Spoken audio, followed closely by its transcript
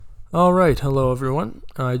All right, hello everyone.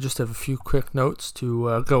 I just have a few quick notes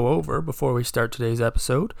to go over before we start today's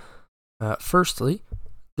episode. Firstly,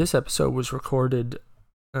 this episode was recorded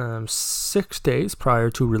 6 days prior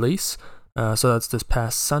to release, so that's this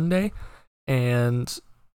past Sunday, and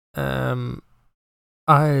the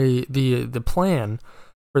plan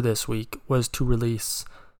for this week was to release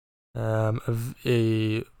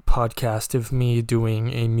a podcast of me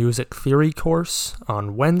doing a music theory course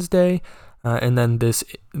on Wednesday. And then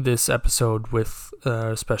this episode with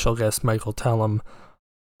special guest Michael Tellum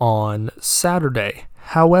on Saturday.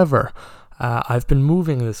 However, I've been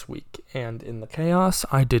moving this week, and in the chaos,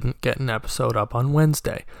 I didn't get an episode up on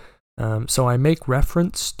Wednesday. So I make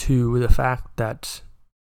reference to the fact that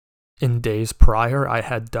in days prior, I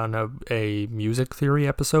had done a music theory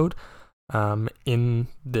episode in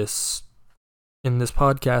this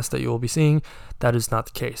podcast that you will be seeing. That is not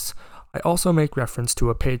the case. I also make reference to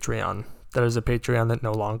a Patreon. That is a Patreon that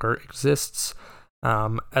no longer exists.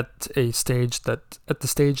 At the stage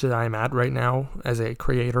that I'm at right now as a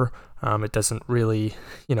creator, it doesn't really,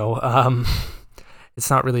 it's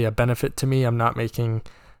not really a benefit to me. I'm not making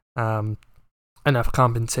enough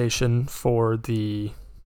compensation for the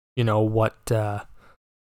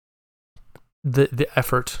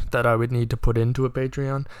effort that I would need to put into a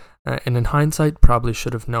Patreon. And in hindsight, probably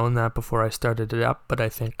should have known that before I started it up, but I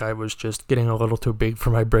think I was just getting a little too big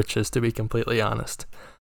for my britches, to be completely honest.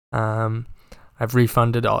 I've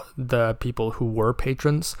refunded all the people who were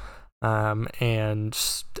patrons, and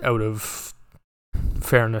out of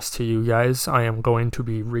fairness to you guys, I am going to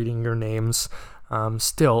be reading your names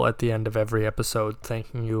still at the end of every episode,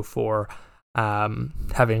 thanking you for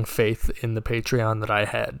having faith in the Patreon that I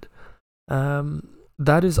had.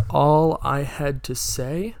 That is all I had to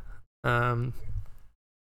say.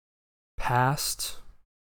 Past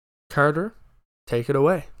Carter, take it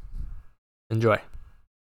away. Enjoy.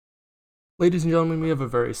 Ladies and gentlemen, we have a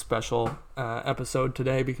very special episode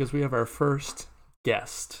today because we have our first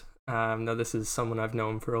guest. Now, this is someone I've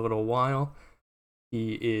known for a little while.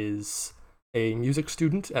 He is a music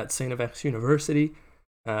student at StFX University.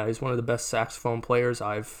 He's one of the best saxophone players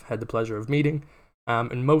I've had the pleasure of meeting.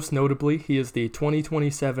 And most notably, he is the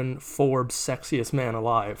 2027 Forbes Sexiest Man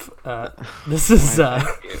Alive. This is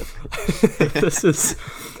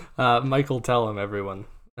Michael Tellum, everyone.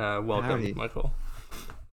 Welcome, Howdy. Michael.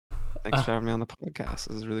 Thanks for having me on the podcast.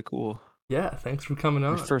 This is really cool. Yeah, thanks for coming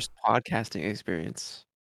on. My first podcasting experience.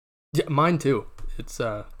 Yeah, mine too. It's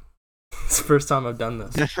the first time I've done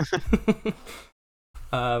this.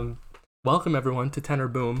 Welcome, everyone, to Tenor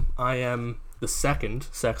Boom. I am the second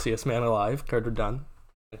sexiest man alive, Carter Dunn,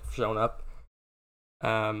 shown up.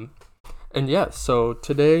 And yeah, so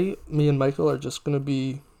today, me and Michael are just going to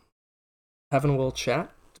be having a little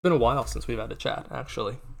chat. It's been a while since we've had a chat,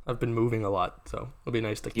 actually. I've been moving a lot, so it'll be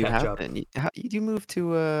nice to You catch have up. been. You moved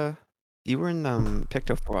to you were in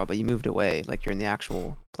Pictou for a while, but you moved away. Like you're in the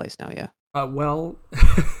actual place now, yeah. Well,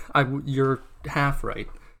 you're half right.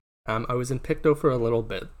 I was in Pictou for a little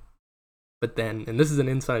bit. But then, and this is an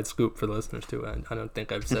inside scoop for the listeners too, I don't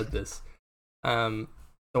think I've said this. So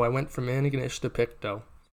I went from Antigonish to Pictou,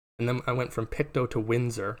 and then I went from Pictou to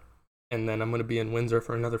Windsor, and then I'm going to be in Windsor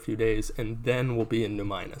for another few days, and then we'll be in New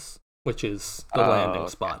Minas, which is the landing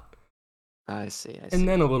spot. I see. And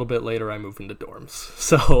then a little bit later, I move into dorms.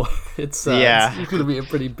 So it's going to be a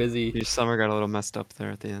pretty busy. Your summer got a little messed up there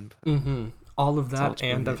at the end. All of that,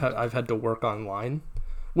 and I've had to work online,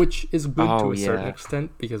 which is good to a certain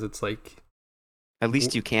extent because it's like. At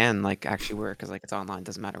least you can actually work because it's online.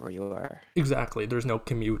 Doesn't matter where you are. Exactly. There's no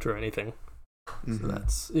commute or anything. So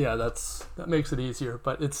that makes it easier.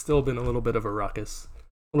 But it's still been a little bit of a ruckus,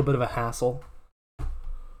 a little bit of a hassle,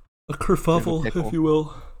 a kerfuffle, if you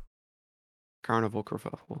will. Carnival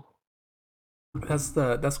kerfuffle. That's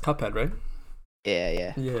Cuphead, right?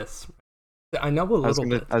 Yeah. Yes. I know a little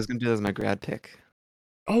bit. I was gonna do that as my grad pick.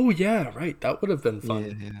 Oh yeah, right. That would have been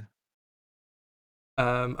fun. Yeah.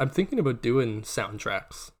 I'm thinking about doing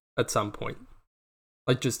soundtracks at some point.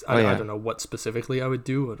 I don't know what specifically I would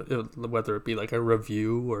do, whether it be like a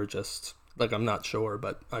review or just I'm not sure,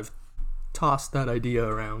 but I've tossed that idea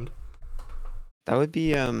around. That would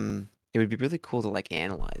be it would be really cool to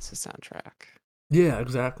analyze the soundtrack. Yeah,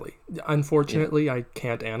 exactly. Unfortunately, I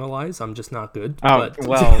can't analyze. I'm just not good. Oh, but...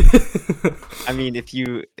 well. I mean, if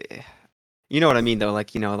you know what I mean, though.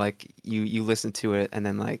 You listen to it and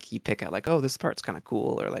then you pick out oh, this part's kind of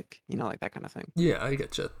cool, or that kind of thing. Yeah, I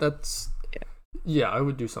get you. Yeah, I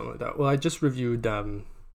would do something like that. Well, I just reviewed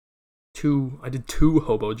two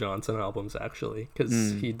Hobo Johnson albums actually,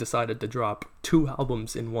 because he decided to drop 2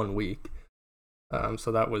 albums in 1 week.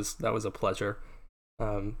 So that was a pleasure.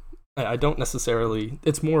 I don't necessarily.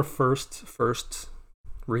 It's more first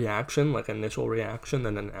reaction, like initial reaction,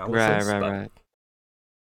 than Right, analysis. right, But right.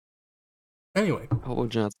 anyway, Oh,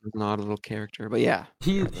 Johnson's an odd little character, but yeah,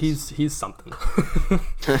 he regardless. he's something.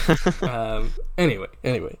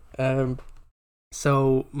 Anyway.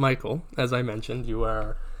 So Michael, as I mentioned,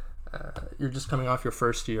 you're just coming off your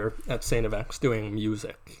first year at StFX doing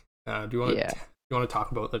music. Do Yeah. you want to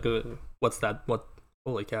talk about like what's that? What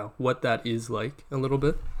holy cow? What that is like a little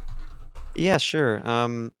bit? Yeah, sure.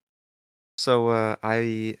 So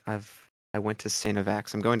I went to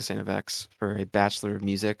StFX. I'm going to StFX for a Bachelor of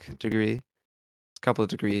Music degree. A couple of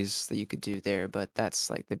degrees that you could do there, but that's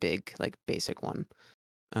like the big, like basic one.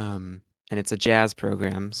 Um, and it's a jazz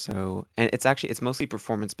program, so and it's mostly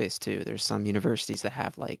performance based too. There's some universities that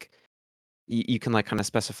have like you can like kind of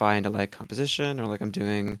specify into like composition or like I'm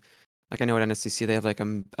doing like I know at NSCC they have like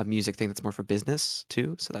a music thing that's more for business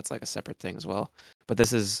too, so that's like a separate thing as well. But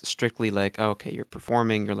this is strictly like, oh, okay, you're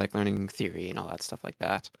performing, you're like learning theory and all that stuff like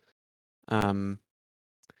that. Um,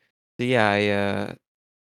 so yeah,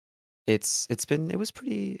 it was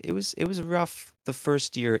pretty it was rough the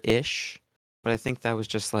first year ish, but I think that was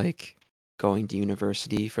just like going to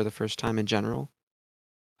university for the first time in general.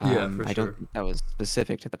 Yeah, for I don't sure. think that was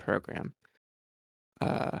specific to the program.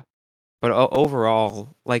 Uh, but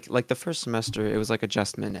overall, like the first semester, it was like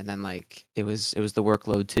adjustment, and then like it was the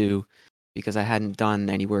workload too, because I hadn't done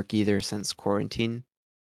any work either since quarantine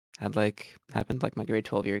had like happened. Like my grade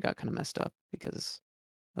 12 year got kind of messed up because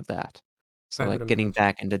of that. So I would like getting imagine.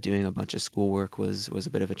 back into doing a bunch of schoolwork was a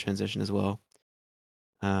bit of a transition as well.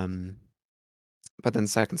 Um, but then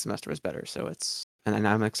second semester was better, so and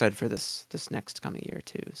I'm excited for this next coming year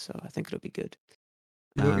too. So I think it'll be good.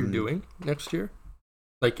 You know what you're Um, doing next year?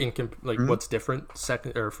 Like like hmm? what's different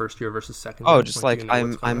second or first year versus second Oh, year? just Like, do you like know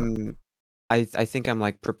what's coming up? I think I'm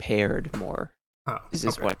like prepared more Oh, is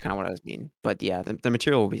okay. what kind of what I was mean. But yeah, the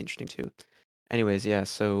material will be interesting too. Anyways, yeah,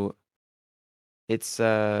 so it's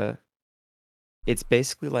uh it's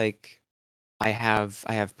basically like I have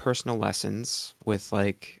personal lessons with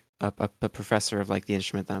like a professor of like the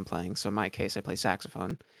instrument that I'm playing. So in my case, I play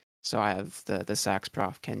saxophone. So I have the sax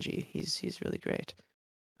prof Kenji. He's really great.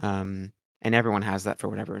 Um, and everyone has that for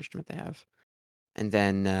whatever instrument they have. And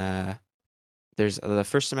then there's the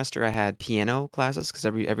first semester I had piano classes because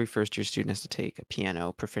every first year student has to take a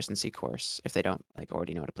piano proficiency course if they don't like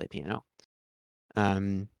already know how to play piano.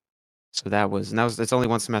 Um, so that was it's only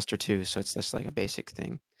one semester too, so it's just like a basic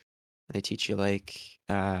thing. They teach you like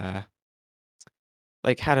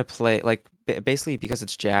how to play basically because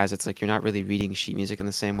it's jazz, it's like you're not really reading sheet music in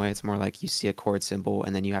the same way. It's more like you see a chord symbol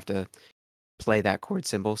and then you have to play that chord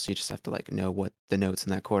symbol, so you just have to like know what the notes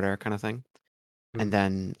in that chord are kind of thing. And Mm-hmm.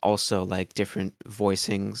 then also like different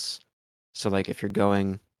voicings. So like if you're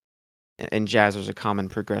going in jazz, there's a common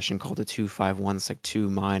progression called a 2-5-1. It's like two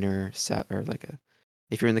minor set or like a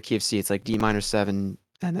if you're in the key of C, it's like D minor seven,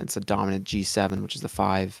 and then it's a dominant G7, which is the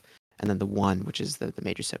five, and then the one, which is the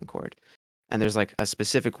major seven chord. And there's like a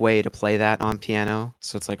specific way to play that on piano,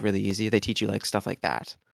 so it's like really easy. They teach you like stuff like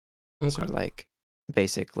that, Okay. sort of like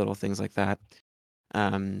basic little things like that.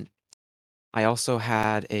 Um, I also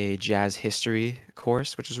had a jazz history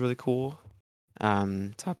course, which was really cool.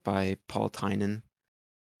 Taught by Paul Tynan.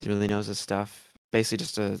 He really knows his stuff. Basically,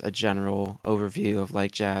 just a general overview of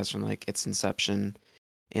like jazz from like its inception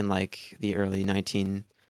in like the early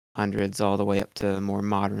 1900s all the way up to more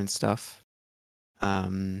modern stuff.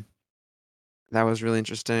 Um, that was really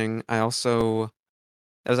interesting.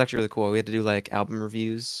 That was actually really cool. We had to do like album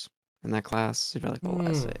reviews in that class. We had like little Hmm.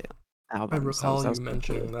 essay I albums. recall That you was pretty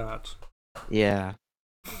mentioning cool. that. Yeah,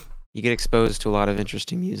 you get exposed to a lot of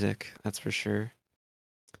interesting music. That's for sure.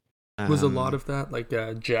 Was a lot Um, of that like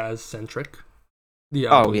jazz centric? The oh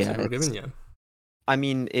albums yeah, they were giving you. I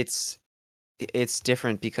mean, it's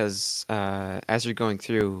different because as you're going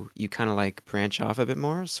through, you kind of like branch off a bit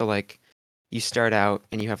more. So like you start out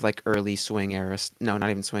and you have like early swing era. No, not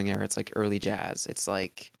even swing era. It's like early jazz. It's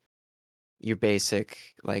like your basic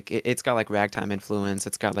like it's got like ragtime influence.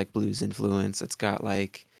 It's got like blues influence. It's got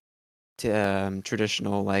like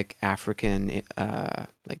traditional like African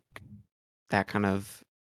like that kind of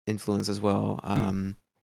influence as well. Hmm.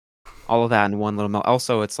 All of that in one little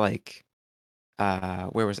Also, it's like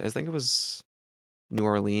where was it? I think it was New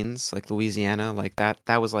Orleans, like Louisiana, like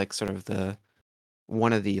that was like sort of the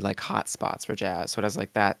one of the like hot spots for jazz. So it has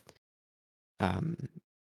like that um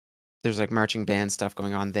there's like marching band stuff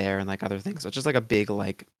going on there and like other things. So it's just like a big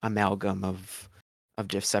like amalgam of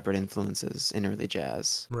just separate influences in early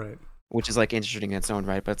jazz, Right. which is like interesting in its own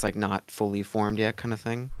right, but it's like not fully formed yet kind of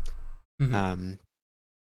thing. Mm-hmm. Um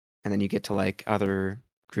and then you get to like other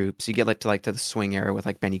groups. You get to the swing era with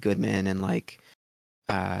like Benny Goodman and like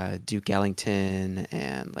Duke Ellington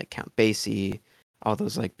and like Count Basie, all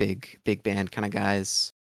those like big band kind of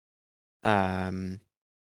guys. Um,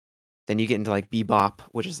 then you get into like bebop,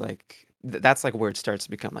 which is like that's like where it starts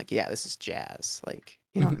to become like, yeah, this is jazz. Like,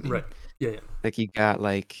 you know what I mean? Right. Yeah, yeah. Like you got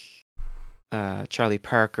like Charlie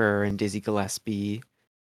Parker and Dizzy Gillespie,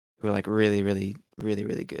 who are like really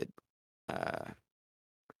good. Uh,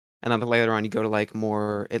 and then later on, you go to like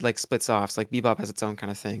more. It like splits off. So like bebop has its own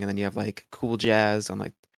kind of thing, and then you have like cool jazz on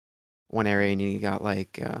like one area, and you got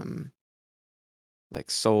like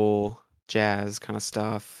soul jazz kind of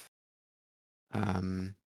stuff.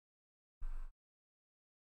 Um,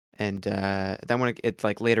 and then when it's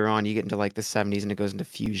like later on, you get into like the 70s, and it goes into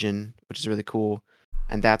fusion, which is really cool.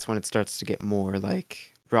 And that's when it starts to get more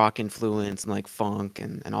like rock influence and like funk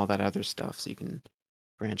and all that other stuff. So you can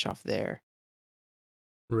branch off there.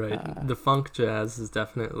 Right. Uh, The funk jazz is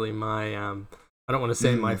definitely my I don't want to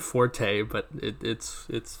say my mm, forte, but it's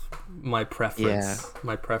my yeah, preference.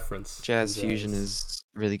 My preference in jazz fusion jazz. is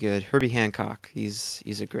really good. Herbie Hancock, he's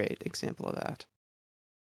a great example of that.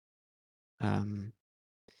 Um,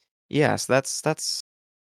 yeah, so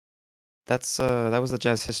that was the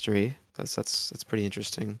jazz history. That's pretty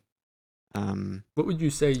interesting. Um, What would you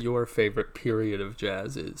say your favorite period of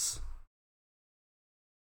jazz is?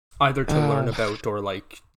 Either to learn uh, about or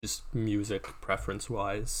like just music preference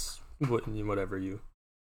wise, whatever you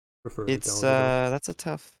prefer to it's delve about. that's a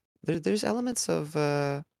tough. There's elements of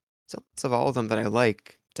all of them that I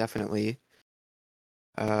like, definitely.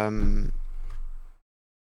 Um,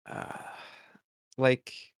 uh,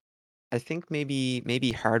 like I think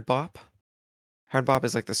maybe hard bop. Hard bop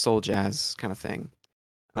is like the soul jazz kind of thing.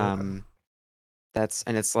 Okay. Um, that's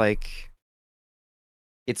and it's like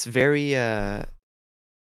it's very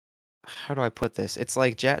how do I put this? It's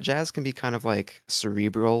like jazz can be kind of like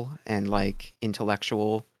cerebral and like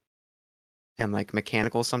intellectual and like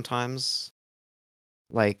mechanical sometimes.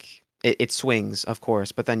 Like it swings, of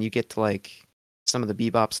course, but then you get to like some of the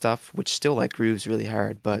bebop stuff, which still like grooves really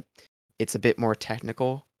hard, but it's a bit more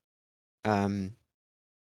technical. Um,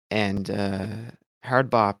 and hard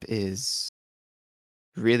bop is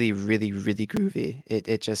really groovy.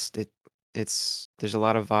 It's there's a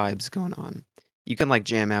lot of vibes going on. You can like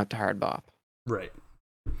jam out to hard bop. Right.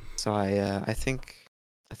 So I think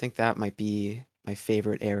that might be my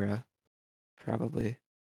favorite era, probably.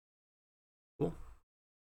 Cool.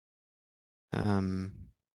 Um,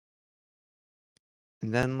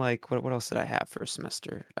 and then like what else did I have for a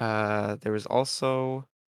semester? There was also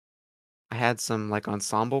I had some like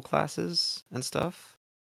ensemble classes and stuff,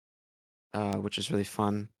 which was really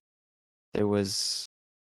fun. There was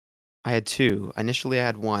I had two. Initially, I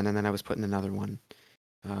had one, and then I was put in another one.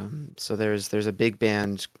 So there's a big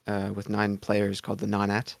band with 9 players called the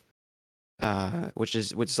Nonet, which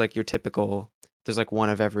is like your typical. There's like one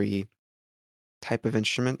of every type of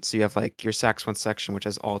instrument. So you have like your saxophone section, which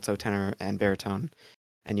has alto, tenor, and baritone,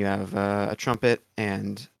 and you have a trumpet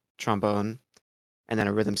and trombone, and then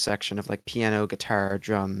a rhythm section of like piano, guitar,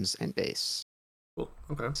 drums, and bass. Cool.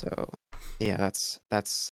 Okay. So yeah,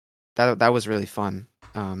 that was really fun.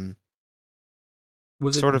 Um,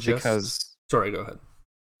 Was sort it of just because sorry, go ahead.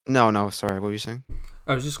 no, sorry, what were you saying?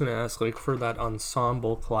 I was just gonna ask, like, for that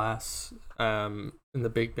ensemble class, in the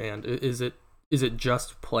big band, is it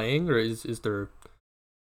just playing, or is there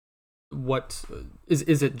what is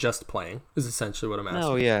it just playing? Is essentially what I'm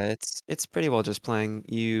No, asking. yeah, it's pretty well just playing.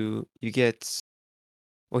 You get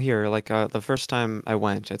well here like the first time I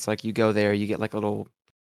went, it's like you go there, you get like a little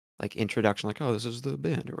like introduction, like oh this is the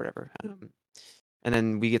band or whatever, and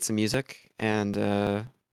then we get some music and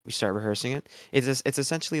we start rehearsing it. It's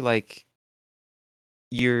essentially like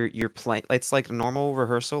you're playing. It's like a normal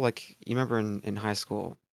rehearsal, like you remember in high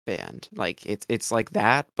school band, like it's like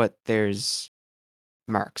that, but there's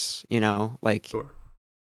marks, like Sure.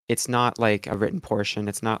 it's not like a written portion.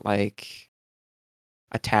 It's not like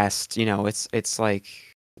a test, it's like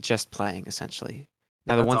just playing essentially.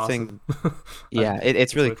 Now the That's one awesome. thing, yeah, it's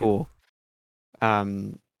That's really wicked. cool.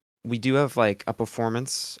 Um, we do have like a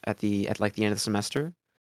performance at like the end of the semester.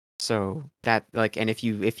 So that like, and if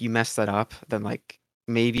you mess that up, then like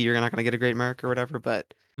maybe you're not gonna get a great mark or whatever.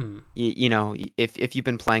 But Mm, if you've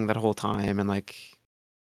been playing that whole time and like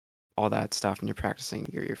all that stuff and you're practicing,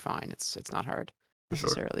 you're fine. It's not hard for sure.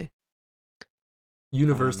 necessarily.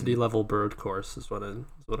 University Um, level bird course is what I'm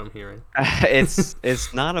hearing.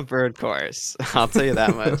 it's not a bird course. I'll tell you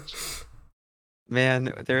that much.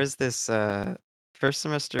 Man, there's this first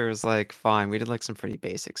semester was like fine. We did like some pretty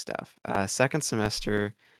basic stuff. Second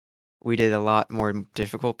semester we did a lot more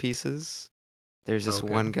difficult pieces. There's this Okay.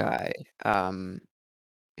 one guy. Um,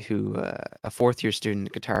 who a fourth year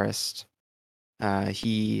student guitarist.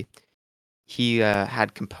 He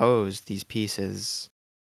had composed these pieces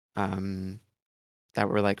um, that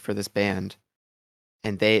were like for this band,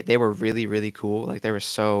 and they were really really cool. Like they were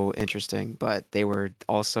so interesting, but they were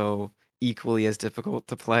also equally as difficult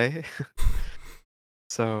to play.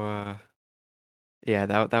 So yeah,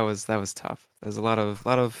 that was tough. There's a lot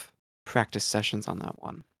of practice sessions on that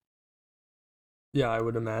one. Yeah, I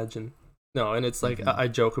would imagine. No, and it's like Hmm. I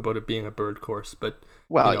joke about it being a bird course, but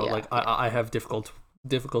Well, like yeah, yeah, I have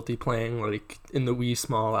difficulty playing like in the wee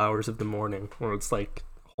small hours of the morning where it's like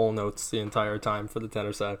whole notes the entire time for the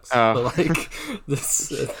tenor sax. oh, So like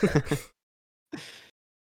this,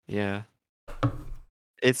 yeah.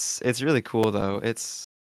 It's really cool though. It's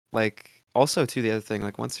like also too the other thing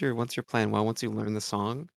like once you're playing well, once you learn the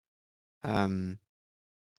song, um,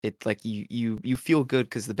 it like you feel good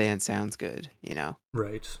because the band sounds good.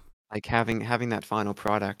 right. Like having that final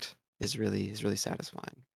product is really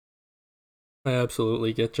satisfying. I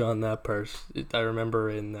absolutely get you on that part. I remember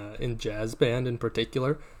in jazz band in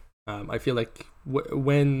particular, I feel like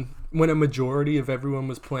when a majority of everyone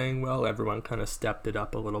was playing well, everyone kind of stepped it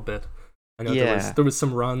up a little bit. I know Yeah, there was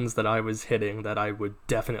some runs that I was hitting that I would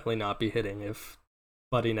definitely not be hitting if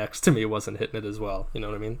buddy next to me wasn't hitting it as well. You know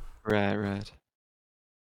what I mean? right, right.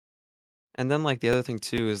 And then like the other thing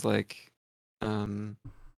too is like, um,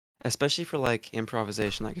 especially for like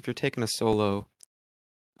improvisation, like if you're taking a solo,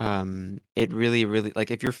 it really, really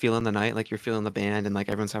like if you're feeling the night, like you're feeling the band and like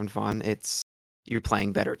everyone's having fun, you're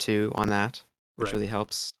playing better too on that, which Right. really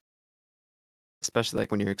helps, especially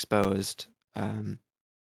like when you're exposed.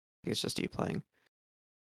 It's just you playing.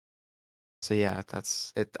 So yeah,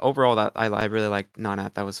 that's it. Overall, that I really like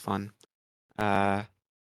Nonat. That was fun. Uh,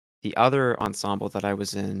 the other ensemble that I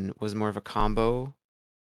was in was more of a combo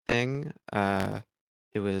thing.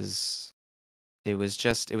 It was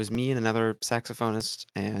it was me and another saxophonist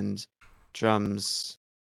and drums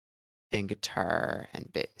and guitar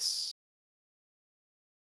and bass.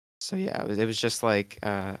 So yeah, it was just like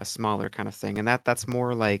a smaller kind of thing, and that's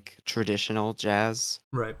more like traditional jazz,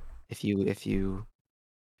 Right. if you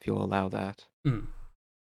allow that. Mm.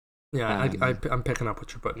 Yeah, Um, I'm picking up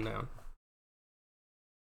what you're putting down.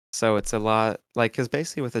 so it's a lot like because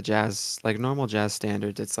basically with a jazz like normal jazz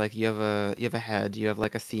standards, it's like you have a head, you have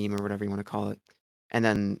like a theme or whatever you want to call it, and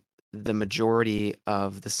then the majority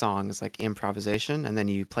of the song is like improvisation, and then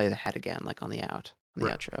you play the head again like on the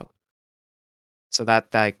Right. outro. So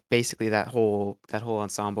that basically that whole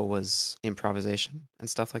ensemble was improvisation and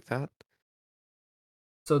stuff like that.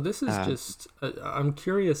 So this is Um, just I'm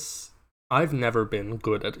curious. I've never been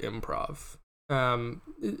good at improv.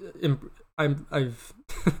 I've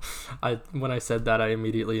I when I said that I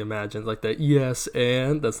immediately imagined like that yes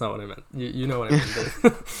and that's not what I meant. You know what I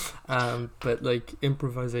mean. But like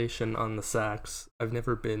improvisation on the sax, I've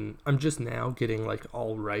never been. I'm just now getting like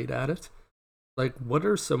all right at it. Like what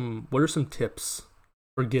are some tips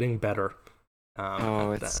for getting better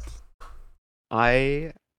oh, at it's that?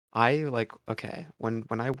 I I like okay when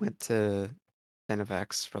I went to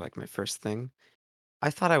StFX for like my first thing,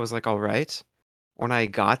 I thought I was like all right. When I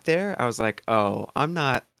got there, I was like, oh, I'm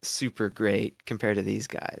not super great compared to these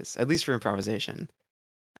guys, at least for improvisation.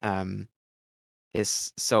 Um,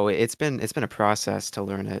 it's been a process to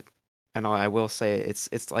learn it, and I will say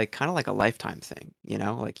it's like kind of like a lifetime thing,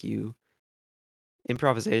 like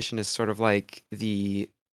improvisation is sort of like the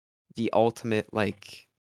ultimate like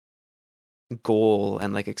goal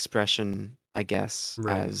and like expression, I guess,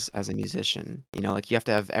 Right. as a musician. Like you have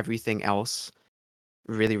to have everything else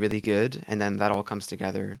really, really good, and then that all comes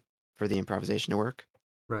together for the improvisation to work.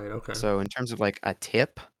 Right. Okay. So in terms of like a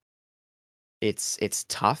tip, it's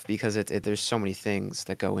tough because there's so many things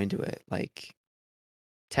that go into it. Like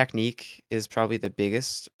technique is probably the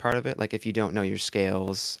biggest part of it. Like if you don't know your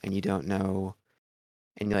scales and you don't know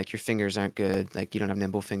and like your fingers aren't good, like you don't have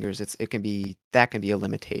nimble fingers, that can be a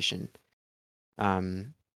limitation.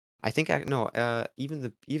 Um, I think I no,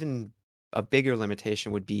 even a bigger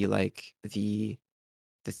limitation would be like the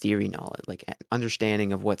theory knowledge, like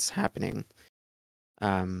understanding of what's happening.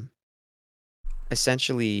 Um,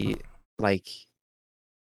 essentially, like,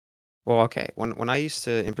 well, okay, when I used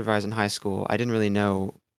to improvise in high school, I didn't really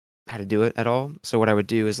know how to do it at all. So what I would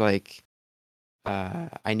do is like,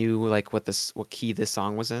 I knew like what key this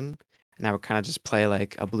song was in, and I would kind of just play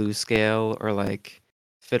like a blues scale or like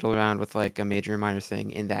fiddle around with like a major and minor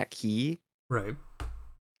thing in that key, Right.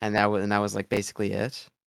 and that was like basically it.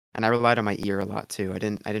 And I relied on my ear a lot too. I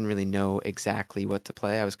didn't really know exactly what to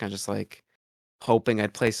play. I was kind of just like hoping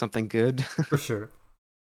I'd play something good. For sure.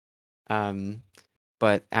 Um,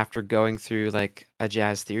 but after going through like a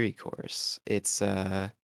jazz theory course,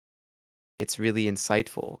 it's really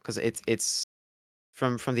insightful because it's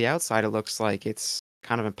from the outside it looks like it's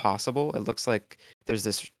kind of impossible. It looks like there's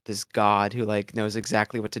this god who like knows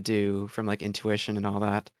exactly what to do from like intuition and all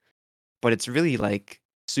that. But it's really like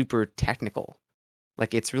super technical.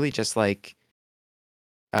 Like it's really just like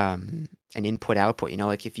an input output,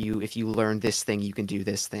 like if you learn this thing, you can do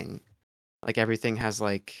this thing. Like everything has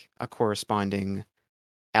like a corresponding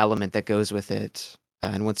element that goes with it.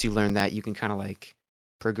 And once you learn that, you can kind of like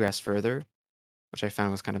progress further, which I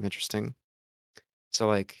found was kind of interesting. So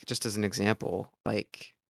like just as an example,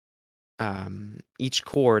 like each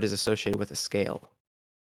chord is associated with a scale.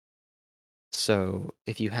 So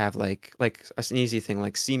if you have like an easy thing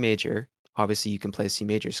like C major, obviously you can play C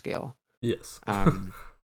major scale. Yes. Um,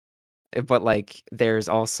 but like there's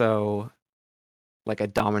also like a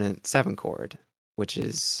dominant 7 chord, which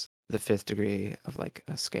is the 5th degree of like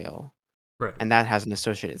a scale. Right. And that has an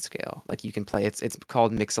associated scale. Like you can play it's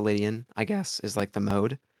called Mixolydian, I guess, is like the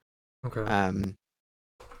mode. Okay. Um,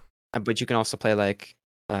 but you can also play like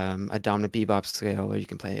a dominant bebop scale, or you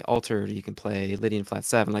can play altered, or you can play Lydian flat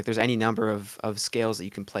 7. Like there's any number of scales that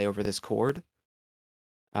you can play over this chord.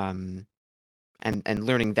 Um, and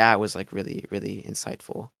learning that was like really, really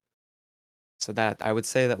insightful. So that I would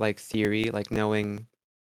say that like theory, like knowing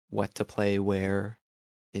what to play where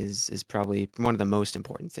is probably one of the most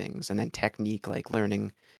important things. And then technique, like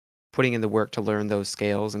learning, putting in the work to learn those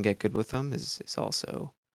scales and get good with them is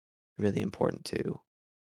also really important too.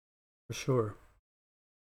 For sure.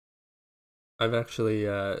 I've actually,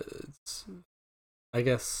 I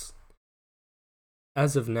guess,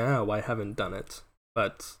 as of now, I haven't done it,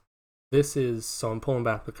 but so I'm pulling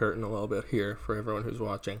back the curtain a little bit here for everyone who's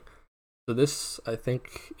watching. So this, I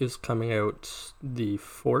think, is coming out the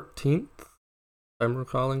 14th, if I'm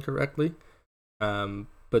recalling correctly.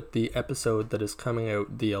 But the episode that is coming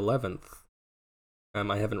out the 11th,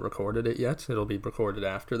 I haven't recorded it yet. It'll be recorded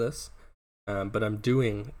after this. But I'm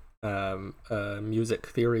doing a music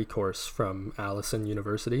theory course from Allison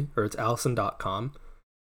University, or it's allison.com.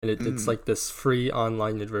 And it's like this free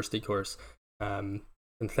online university course.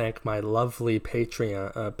 And thank my lovely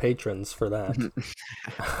patrons for that.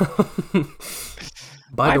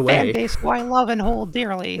 By the way, fan base who I love and hold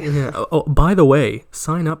dearly. Yeah, by the way,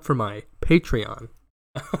 sign up for my Patreon.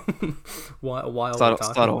 while we're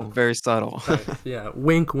talking Subtle, about very subtle. Right, yeah,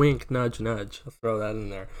 wink, wink, nudge, nudge. I'll throw that in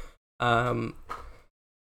there.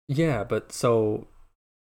 Yeah, but so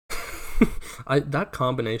that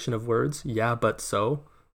combination of words, yeah, but so,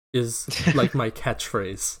 is like my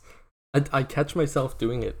catchphrase. I catch myself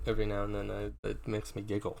doing it every now and then. It makes me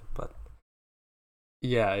giggle, but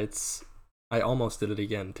yeah, I almost did it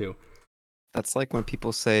again too. That's like when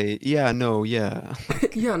people say, yeah, no, yeah.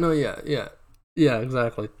 Yeah, no, yeah,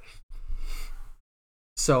 exactly.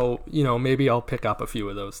 So maybe I'll pick up a few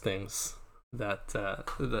of those things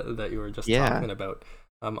that you were just talking about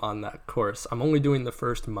on that course. I'm only doing the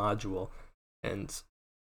first module, and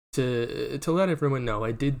to let everyone know,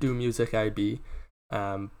 I did do music IB,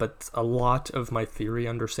 but a lot of my theory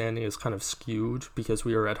understanding is kind of skewed because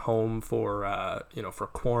we were at home for for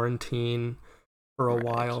quarantine for a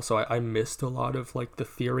while, so I missed a lot of like the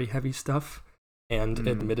theory heavy stuff. And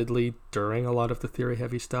admittedly, during a lot of the theory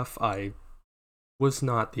heavy stuff, I was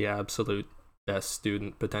not the absolute best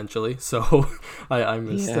student potentially, so I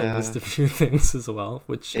missed a few things as well,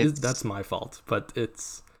 which that's my fault. But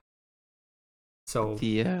it's so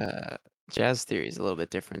the jazz theory is a little bit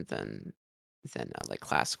different than like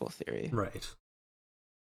classical theory. Right.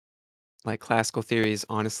 Like classical theories,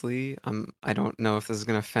 honestly, I don't know if this is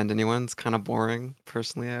gonna offend anyone. It's kind of boring,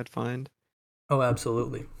 personally, I'd find. Oh,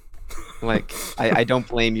 absolutely. Like, I don't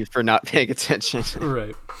blame you for not paying attention.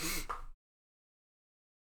 Right.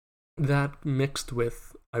 That mixed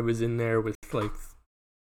with, I was in there with like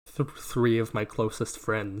 3 of my closest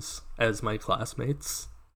friends as my classmates.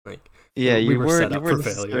 Like, yeah, we were set you up weren't for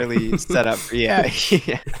failure. necessarily set up for, yeah.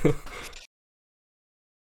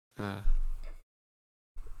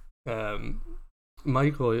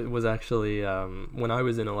 Michael was actually when I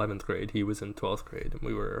was in 11th grade, he was in 12th grade, and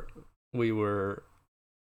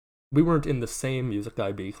we weren't in the same music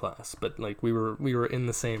IB class, but like we were in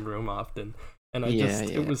the same room often. And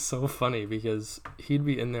it was so funny because he'd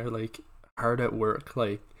be in there like hard at work,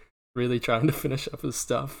 like really trying to finish up his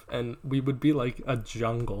stuff, and we would be like a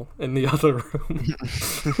jungle in the other room.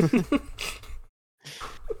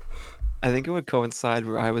 I think it would coincide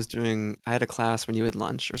where I had a class when you had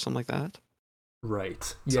lunch or something like that. Right.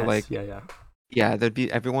 So yes. like, yeah. Yeah, there'd be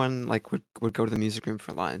everyone like would go to the music room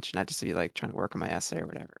for lunch, and I'd just be like trying to work on my essay or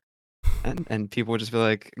whatever. And people would just be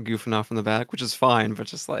like goofing off in the back, which is fine, but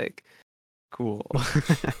just like cool.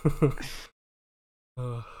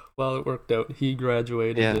 Well, Well, it worked out. He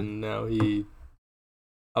graduated, Yeah, and now he.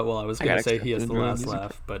 Well, I was I got gonna say he accepted has the into a last music.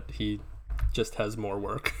 laugh, but he just has more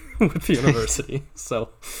work with the university. So,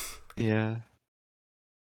 Yeah,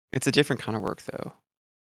 it's a different kind of work though.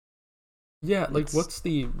 yeah, like, It's what's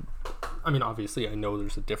the? I mean, obviously, I know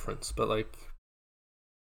there's a difference, but like,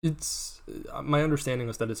 it's my understanding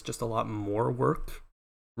is that it's just a lot more work,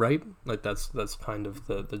 right? Like that's kind of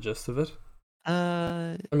the gist of it.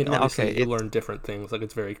 I mean, no, obviously, okay, you it's learn different things. Like,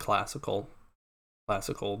 it's very classical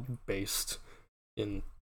based in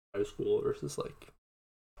high school versus like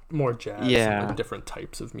more jazz and like yeah. different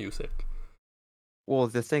types of music. Well,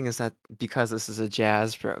 the thing is that because this is a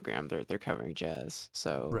jazz program, they're covering jazz.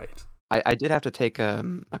 So Right. I did have to take a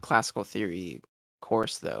classical theory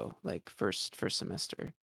course though, like first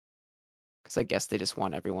semester, because I guess they just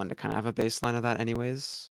want everyone to kind of have a baseline of that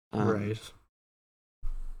anyways. Right.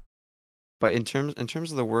 But in terms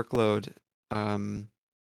of the workload, um,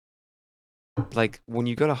 like when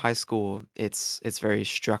you go to high school, it's very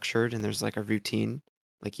structured and there's like a routine.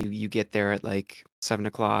 Like you get there at like 7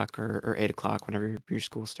 o'clock or 8 o'clock whenever your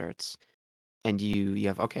school starts. And you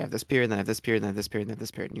have okay, I have this period, then I have this period, then I have this period, then I have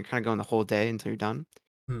this period, and you're kind of going the whole day until you're done.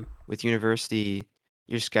 Hmm. With university,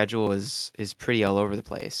 your schedule is pretty all over the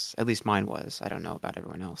place. At least mine was. I don't know about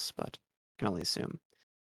everyone else, but I can only assume.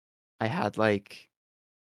 I had like,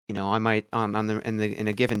 I might on the in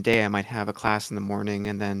a given day, I might have a class in the morning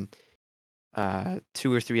and then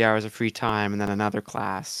 2 or 3 hours of free time and then another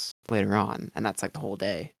class later on, and that's like the whole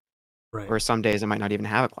day. Right. Or some days I might not even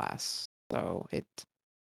have a class. So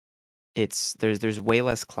there's way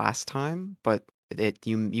less class time, but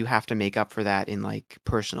you have to make up for that in like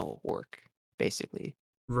personal work, basically.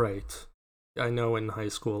 Right. I know in high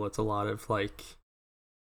school it's a lot of like,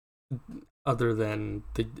 other than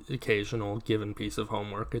the occasional given piece of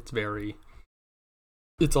homework, it's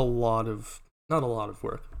a lot of, not a lot of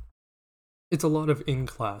work. It's a lot of in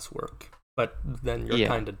class work, but then you're Yeah.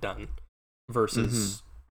 kind of done. Mm-hmm. Versus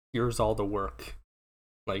here's all the work,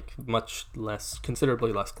 like much less,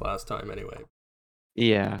 considerably less class time anyway.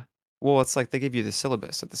 Yeah. Well, it's like they give you the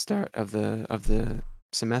syllabus at the start of the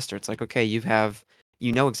semester. It's like, okay, you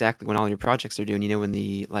know exactly when all your projects are due, and you know when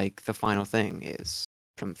the final thing is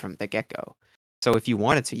from the get-go. So if you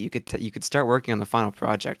wanted to, you could start working on the final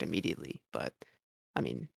project immediately. But I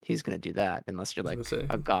mean, who's gonna do that unless you're I was gonna like say,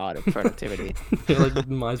 a god of productivity? you're like,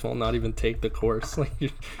 might as well not even take the course. Like,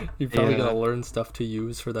 you're probably gonna Yeah, learn stuff to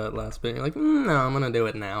use for that last bit. You're like, no, I'm gonna do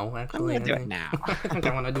it now. I'm Actually, gonna I do it think now. I think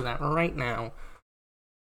I want to do that right now.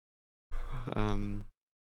 Um,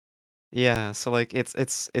 yeah, so like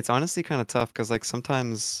it's honestly kind of tough because like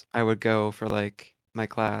sometimes I would go for like my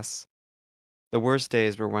class. The worst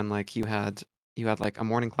days were when like you had like a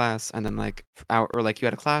morning class and then like hour or like you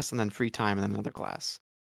had a class and then free time and then another class.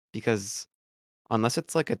 Because unless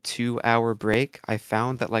it's like a 2 hour break, I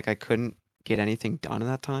found that like I couldn't get anything done in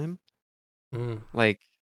that time. Mm, Like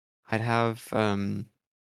I'd have um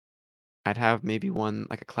I'd have maybe one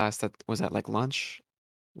like a class that was at like lunch,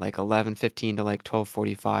 like 11:15 to like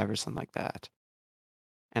 12:45 or something like that.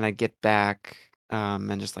 And I'd get back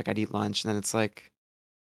and just like I'd eat lunch and then it's like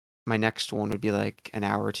my next one would be like an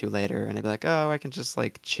hour or two later and I'd be like, "Oh, I can just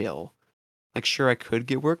like chill." Like, sure, I could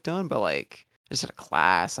get work done, but like, just at a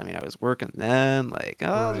class. I mean, I was working then. Like, oh,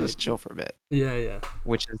 I'll right. just chill for a bit, Yeah, yeah.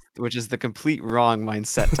 which is the complete wrong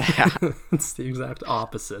mindset to have. It's the exact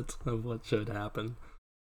opposite of what should happen.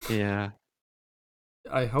 Yeah,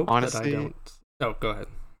 I hope that I honestly. don't. Oh, go ahead.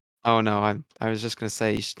 Oh no, I was just gonna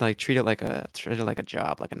say you should like treat it like a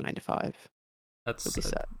job, like a 9 to 5. You'll That's be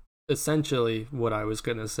set. essentially what I was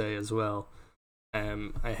gonna say as well.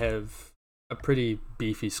 I have a pretty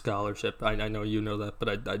beefy scholarship. I know you know that,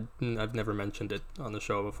 but I've never mentioned it on the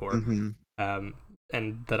show before. Mm-hmm. Um,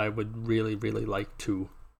 and that I would really, really like to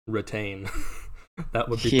retain. That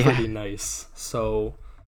would be Yeah, pretty nice. So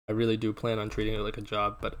I really do plan on treating it like a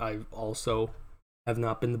job, but I also have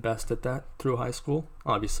not been the best at that through high school.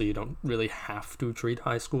 Obviously, you don't really have to treat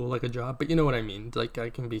high school like a job, but you know what I mean. Like, I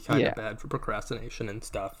can be kind of yeah. bad for procrastination and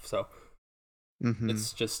stuff. So Mm-hmm.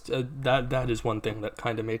 it's just that is one thing that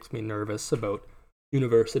kind of makes me nervous about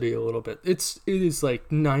university a little bit. It is like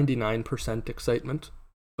 99% excitement,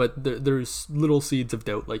 but there's little seeds of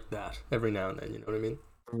doubt like that every now and then. You know what I mean?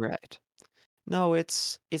 Right. No,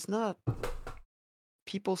 it's not.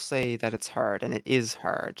 People say that it's hard, and it is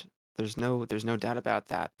hard. There's no doubt about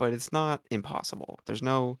that, but it's not impossible.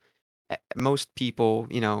 Most people,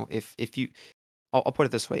 if you I'll put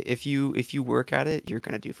it this way, if you work at it, you're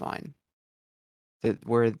gonna do fine.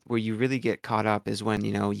 Where you really get caught up is when,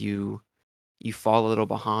 you fall a little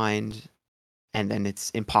behind and then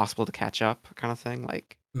it's impossible to catch up kind of thing.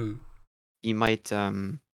 Like Mm. you might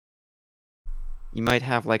you might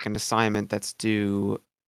have like an assignment that's due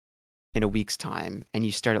in a week's time, and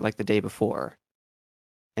you start it like the day before.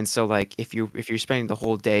 And so like if you're spending the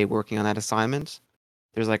whole day working on that assignment,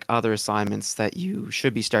 there's like other assignments that you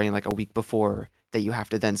should be starting like a week before that you have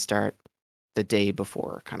to then start the day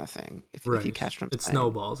before, kind of thing. If you Right. catch what It I'm saying.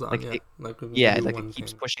 snowballs on Like you. it, Like when you yeah, do like it one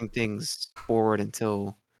keeps thing. pushing things forward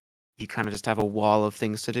until you kind of just have a wall of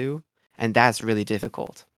things to do, and that's really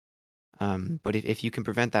difficult. But if you can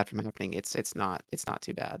prevent that from happening, it's not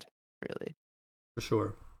too bad, really. For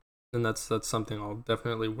sure. And that's something I'll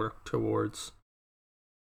definitely work towards.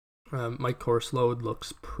 My course load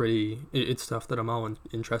looks pretty. It's stuff that I'm all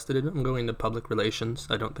interested in. I'm going into public relations.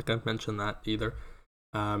 I don't think I've mentioned that either.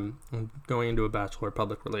 I'm going into a bachelor of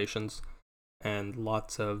public relations, and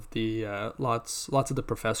lots of the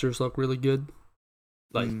professors look really good.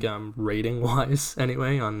 Like Mm. rating wise,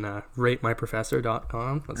 anyway, on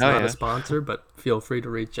ratemyprofessor.com. That's Oh not a yeah. sponsor, but feel free to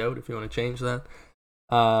reach out if you want to change that.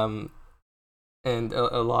 Um, and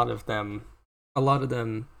a lot of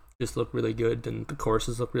them just look really good, and the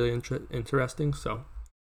courses look really interesting. So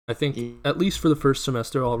I think at least for the first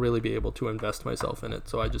semester, I'll really be able to invest myself in it.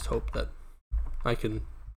 So I just hope that I can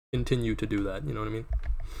continue to do that. You know what I mean?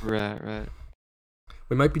 Right, right.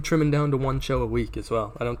 We might be trimming down to one show a week as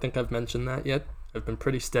well. I don't think I've mentioned that yet. I've been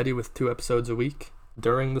pretty steady with 2 episodes a week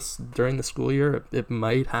during the school year. It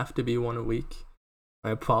might have to be one a week. I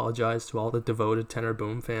apologize to all the devoted Tenor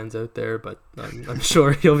Boom fans out there, but I'm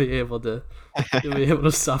sure you'll be able to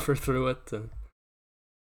suffer through it.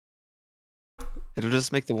 It'll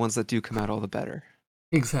just make the ones that do come out all the better.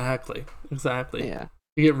 Exactly. Yeah.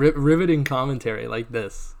 You get riveting commentary like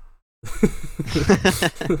this.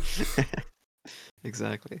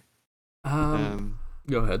 Exactly. um,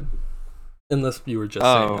 Go ahead. Unless you were just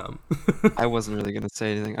saying Oh, I wasn't really gonna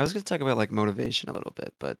say anything. I was gonna talk about like motivation a little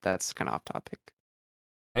bit, but that's kind of off topic.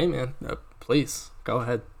 Hey man, please go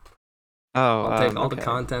ahead. Oh, I'll take all the okay.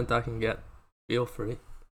 content I can get. Feel free.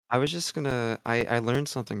 I was just gonna. I learned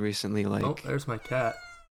something recently. Oh, Like, there's my cat.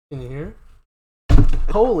 Can you hear?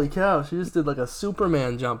 Holy cow! She just did like a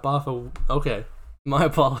Superman jump off of. Okay, my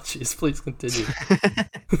apologies. Please continue.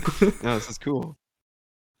 no, this is cool.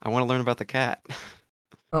 I want to learn about the cat.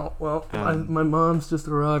 Oh well, Um, my mom's just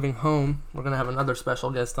arriving home. We're gonna have another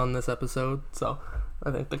special guest on this episode, so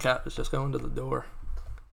I think the cat is just going to the door.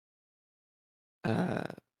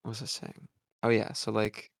 what was I saying? Oh yeah. So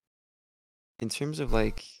like, in terms of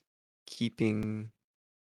like keeping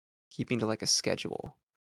keeping to like a schedule,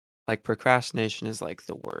 like procrastination is like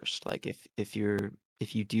the worst. Like if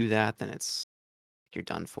you do that, then you're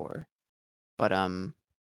done for. But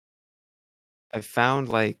I've found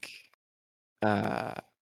like uh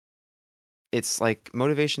it's like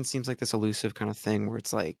motivation seems like this elusive kind of thing where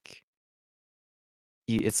it's like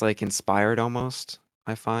it's like inspired almost,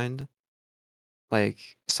 I find. Like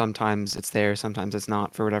sometimes it's there, sometimes it's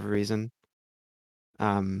not for whatever reason.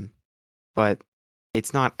 Um but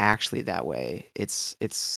it's not actually that way.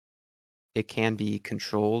 It can be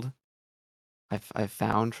controlled. I've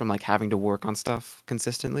found from like having to work on stuff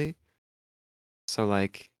consistently. So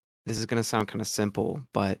like this is gonna sound kind of simple,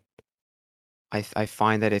 but I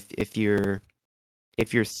find that if you're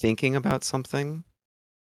thinking about something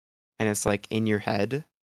and it's like in your head,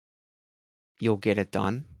 you'll get it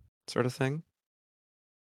done, sort of thing.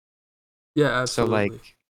 Yeah, So absolutely.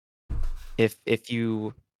 like if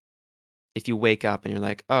you wake up and you're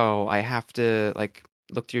like, oh, I have to like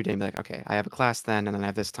look through your day and be like, okay, I have a class then, and then I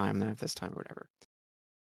have this time, and then I have this time, or whatever.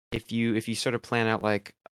 If you sort of plan out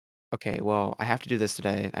like, okay, well, I have to do this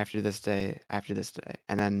today, I have to do this today, I have to do this today,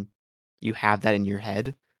 and then you have that in your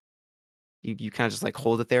head, you kind of just like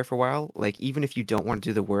hold it there for a while. Like even if you don't want to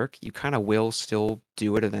do the work, you kind of will still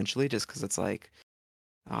do it eventually, just because it's like,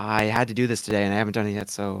 I had to do this today and I haven't done it yet,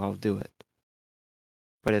 so I'll do it.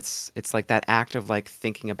 But it's like that act of like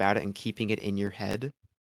thinking about it and keeping it in your head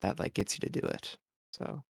that like gets you to do it.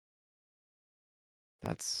 So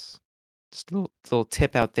that's just a little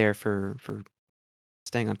tip out there for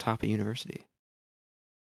staying on top of university.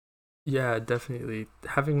 Yeah, definitely.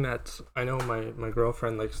 Having that, I know my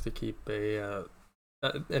girlfriend likes to keep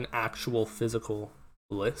an actual physical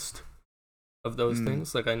list of those Mm.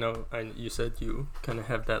 things. Like I know, you said you kind of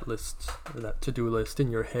have that list or that to do list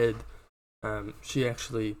in your head. She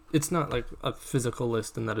actually, it's not like a physical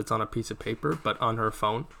list in that it's on a piece of paper, but on her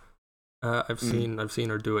phone. Mm. I've seen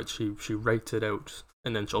her do it. She writes it out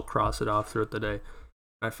and then she'll cross it off throughout the day.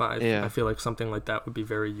 I Yeah. feel like something like that would be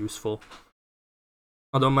very useful.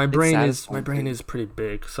 Although It's my satisfying brain too. is pretty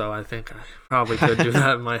big, so I think I probably could do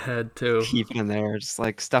that in my head too. Keep it in there. Just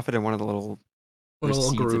like stuff it in one of the little The little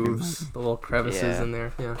seeds of your mind. grooves, the little crevices Yeah. in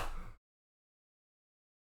there. Yeah.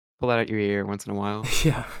 pull that out your ear once in a while.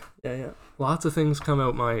 Yeah, yeah. Lots of things come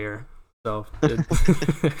out my ear, so it,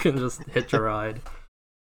 it can just hitch a ride.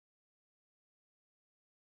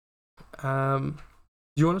 Do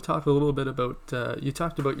you want to talk a little bit about? You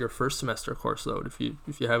talked about your first semester course load. If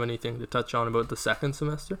you have anything to touch on about the second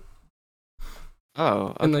semester,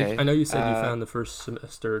 Oh, and like I okay. know you said you found the first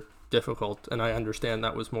semester difficult, and I understand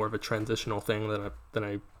that was more of a transitional thing than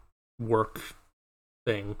a work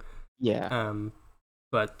thing. Yeah.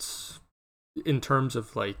 But in terms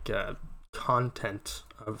of like content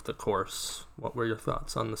of the course, what were your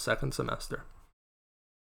thoughts on the second semester?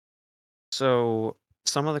 So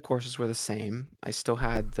some of the courses were the same. I still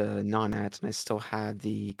had the non-ed and I still had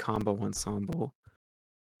the combo ensemble.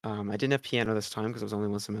 I didn't have piano this time because it was only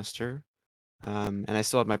one semester. And I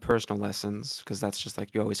still had my personal lessons because that's just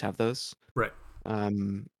like you always have those. Right.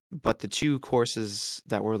 But the two courses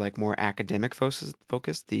that were like more academic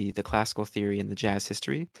focused, the classical theory and the jazz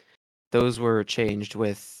history, those were changed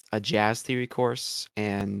with a jazz theory course,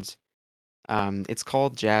 and it's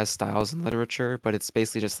called Jazz Styles and Literature, but it's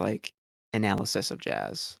basically just like analysis of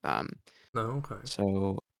jazz. Oh, okay.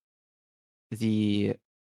 So the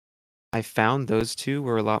I found those two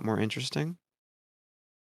were a lot more interesting.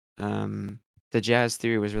 Um, the jazz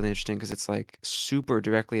theory was really interesting because it's like super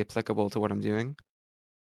directly applicable to what I'm doing.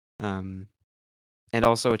 Um, and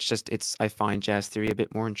also it's I find jazz theory a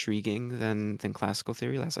bit more intriguing than classical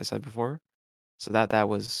theory, as I said before. So that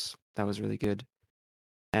was really good.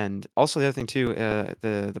 And also the other thing too,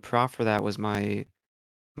 the prof for that was my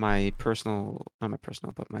personal, not my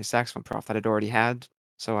personal, but my saxophone prof that I'd already had.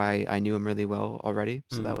 So I knew him really well already.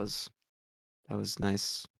 So Mm. that was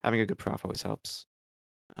nice. Having a good prof always helps.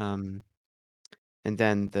 Um, and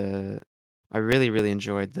then I really, really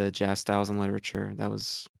enjoyed the jazz styles and literature. That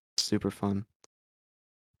was super fun.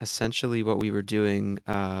 Essentially, what we were doing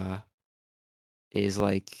is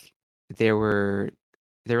like there were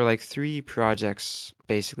there were like three projects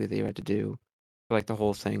basically that you had to do for like the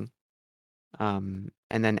whole thing. And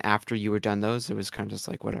then after you were done those, it was kind of just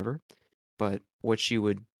like whatever. But what you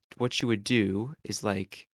would do is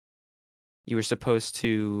like you were supposed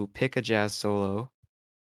to pick a jazz solo,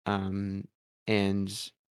 um,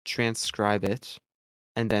 and transcribe it,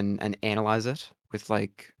 and then analyze it with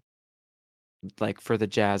like for the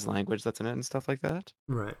jazz language that's in it and stuff like that.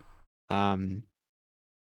 Right. Um,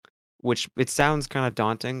 which it sounds kind of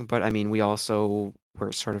daunting, but I mean, we also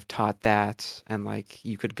were sort of taught that, and like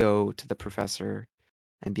you could go to the professor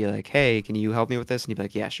and be like, "Hey, can you help me with this?" And he'd be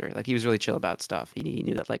like, "Yeah, sure." Like he was really chill about stuff. He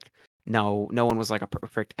knew that like no one was like a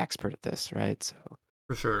perfect expert at this, right? So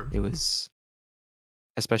For sure. it was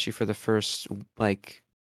especially for the first like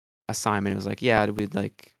assignment. It was like, yeah, we'd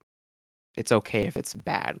like it's okay if it's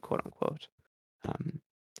bad, quote unquote, um,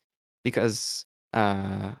 because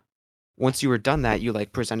uh, once you were done that, you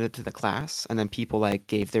like presented it to the class, and then people like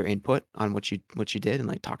gave their input on what you did and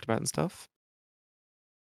like talked about it and stuff.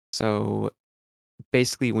 So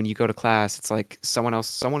basically when you go to class, it's like someone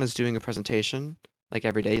is doing a presentation like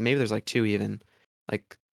every day. Maybe there's like two even,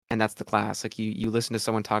 like, and that's the class. Like you listen to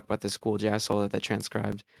someone talk about this cool jazz solo that they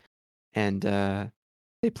transcribed, and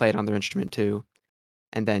they play it on their instrument too.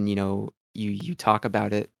 And then you talk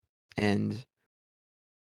about it, and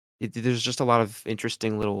there's just a lot of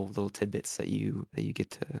interesting little tidbits that you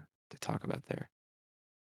get to talk about there.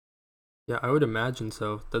 Yeah, I would imagine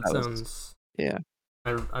so. That That was sounds. yeah.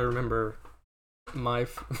 I remember my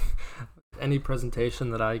any presentation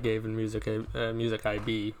that I gave in music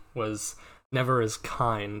IB was never as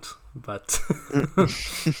kind, but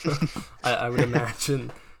I would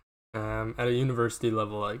imagine at a university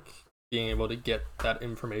level, like being able to get that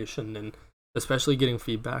information and especially getting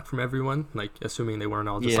feedback from everyone, like assuming they weren't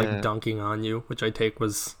all just like Yeah. dunking on you, which I take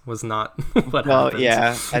was not what Well, happens.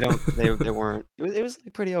 yeah, I don't they weren't. It was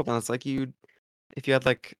like pretty open. It's like if you had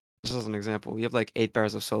like just as an example, you have like 8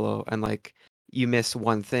 bars of solo and like you miss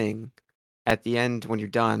one thing at the end when you're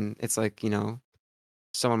done, it's like,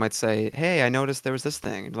 someone might say, "Hey, I noticed there was this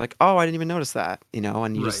thing." And you're like, "Oh, I didn't even notice that,"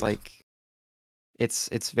 and you just Right. like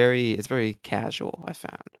it's very casual, I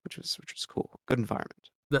found, which was cool. Good environment.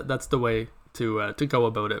 That's the way to go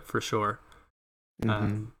about it for sure.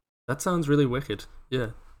 Mm-hmm. That sounds really wicked.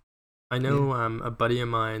 Yeah, I Yeah. know a buddy of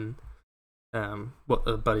mine, well,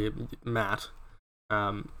 a buddy Matt.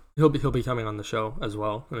 He'll be coming on the show as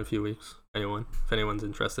well in a few weeks. If anyone's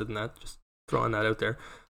interested in that, just throwing that out there.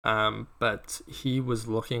 But he was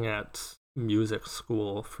looking at music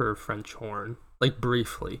school for French horn, like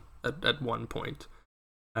briefly at one point.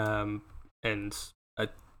 And I,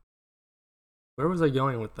 where was I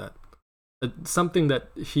going with that? Something that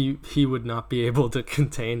he would not be able to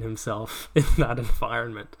contain himself in that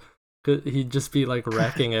environment. He'd just be like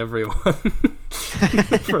wrecking everyone.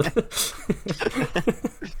 For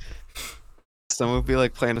Someone would be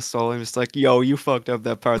like playing a solo and just like, yo, you fucked up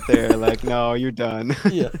that part there. Like, no, you're done.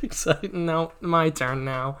 Yeah, exactly. No, my turn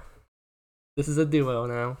now. This is a duo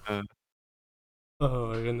now. Oh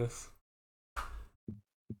my goodness.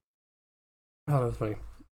 Oh, that's funny.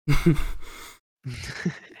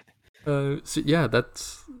 So yeah,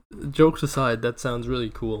 that's jokes aside. That sounds really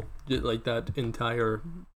cool. Like that entire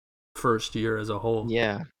first year as a whole.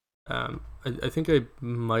 Yeah. I think I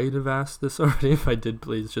might have asked this already. If I did,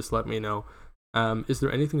 please just let me know. Is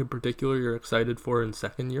there anything in particular you're excited for in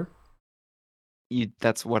second year?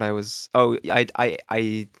 That's what I was. Oh,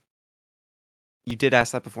 you did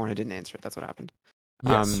ask that before and I didn't answer it. That's what happened.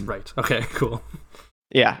 Yes, right. Okay, cool.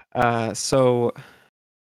 Yeah.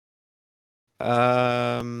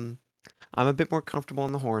 Um, I'm a bit more comfortable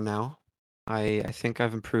on the horn now. I think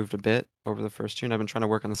I've improved a bit over the first year, and I've been trying to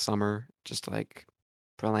work on the summer, just like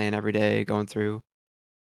playing every day, going through.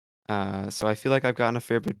 So I feel like I've gotten a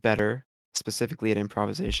fair bit better, specifically at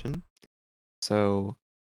improvisation. So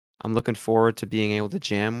I'm looking forward to being able to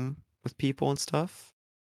jam with people and stuff.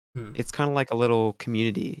 Hmm. It's kind of like a little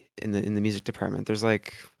community in the music department. There's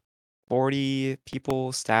like 40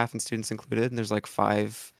 people, staff and students included, and there's like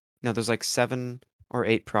five, no, there's like 7 or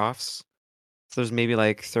 8 profs. So there's maybe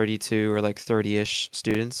like 32 or like 30-ish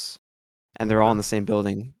students, and they're all Okay. in the same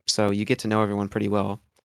building. So you get to know everyone pretty well.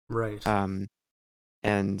 Right. Um,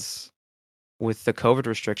 and with the COVID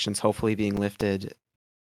restrictions hopefully being lifted,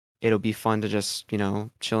 it'll be fun to just,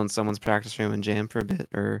 chill in someone's practice room and jam for a bit,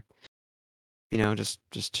 or,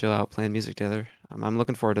 just chill out playing music together. I'm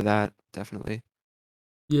looking forward to that, definitely,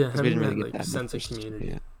 Yeah, because we having didn't really that get like that in the sense of first. Yeah.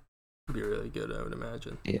 community would be really good, I would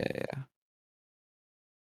imagine. Yeah, yeah.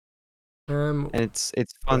 Um, And it's go ahead.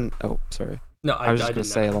 fun. Oh, sorry. No, I I was just gonna didn't have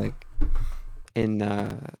say, anything. like, in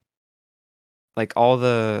like all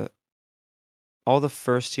the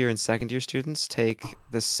first year and second year students take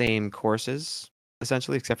the same courses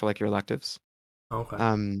essentially, except for like your electives. Okay.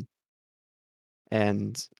 Um,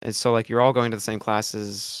 and so like you're all going to the same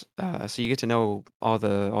classes, so you get to know all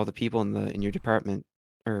the people in your department,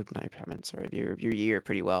 or not your department, sorry, your year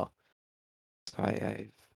pretty well. So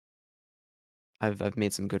I've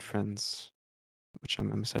made some good friends, which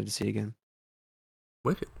I'm excited to see again.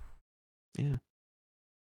 Wicked. Yeah.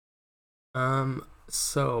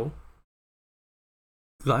 So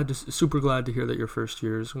super glad to hear that your first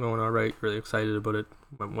year is going all right. Really excited about it.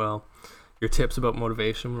 Went well. Your tips about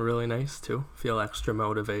motivation were really nice too. Feel extra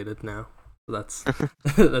motivated now. So that's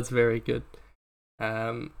that's very good.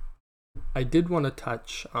 Um, I did want to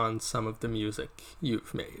touch on some of the music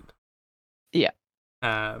you've made. Yeah.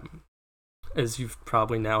 Um, as you've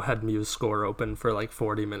probably now had MuseScore open for like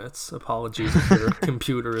 40 minutes. Apologies if your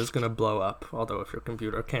computer is going to blow up. Although if your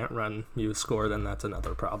computer can't run MuseScore, then that's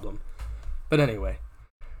another problem. But anyway,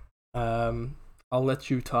 I'll let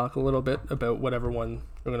you talk a little bit about whatever one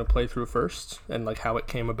we're going to play through first and like how it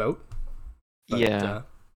came about. But Yeah.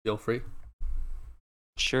 feel free.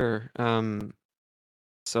 Sure.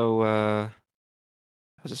 So I'll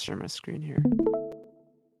just share my screen here.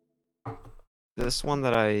 This is one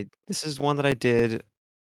that I did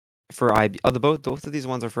for IB. Oh, the both of these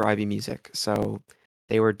ones are for IB Music. So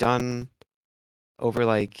they were done over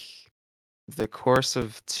like the course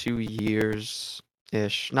of 2 years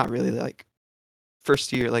ish. Not really, like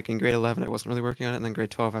first year, like in grade 11, I wasn't really working on it, and then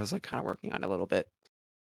grade 12, I was like kind of working on it a little bit.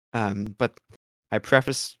 But I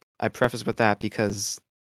preface with that because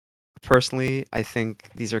personally, I think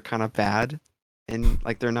these are kind of bad, and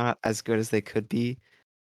like they're not as good as they could be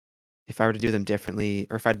if I were to do them differently,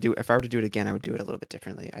 or if I were to do it again, I would do it a little bit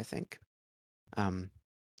differently, I think. Um,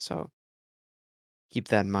 so keep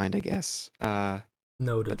that in mind, I guess. But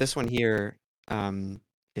Noted. this one here um,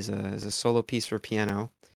 is a solo piece for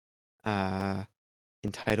piano, uh,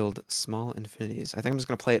 entitled "Small Infinities." I think I'm just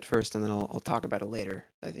gonna play it first, and then I'll talk about it later.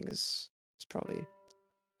 I think is probably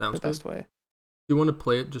Sounds the good. best way. You want to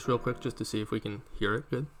play it just real quick just to see if we can hear it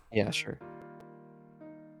good? Yeah, sure.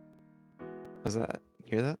 Was that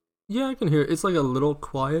hear that? Yeah, I can hear it. It's like a little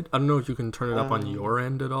quiet. I don't know if you can turn it up on your Um,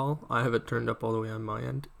 end at all. I have it turned up all the way on my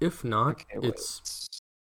end. If not, okay, it's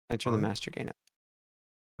wait. I turn the fine. master gain up.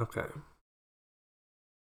 Okay.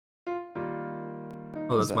 Oh,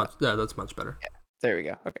 How's that's that? much. Yeah, that's much better. Yeah, there we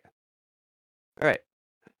go. Okay. All right.